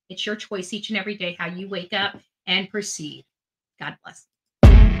dinner. It's your choice each and every day how you wake up and proceed. God bless.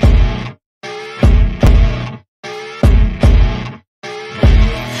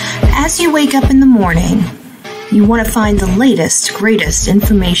 As you wake up in the morning, you want to find the latest, greatest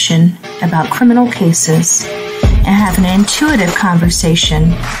information about criminal cases and have an intuitive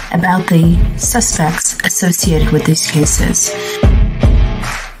conversation about the suspects associated with these cases.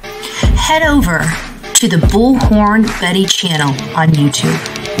 Head over to the Bullhorn Betty channel on YouTube.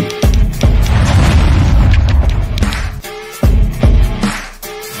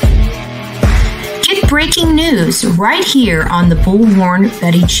 Get breaking news right here on the Bullhorn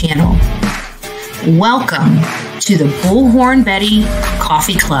Betty channel. Welcome to the Bullhorn Betty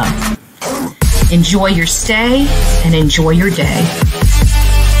Coffee Club. Enjoy your stay and enjoy your day.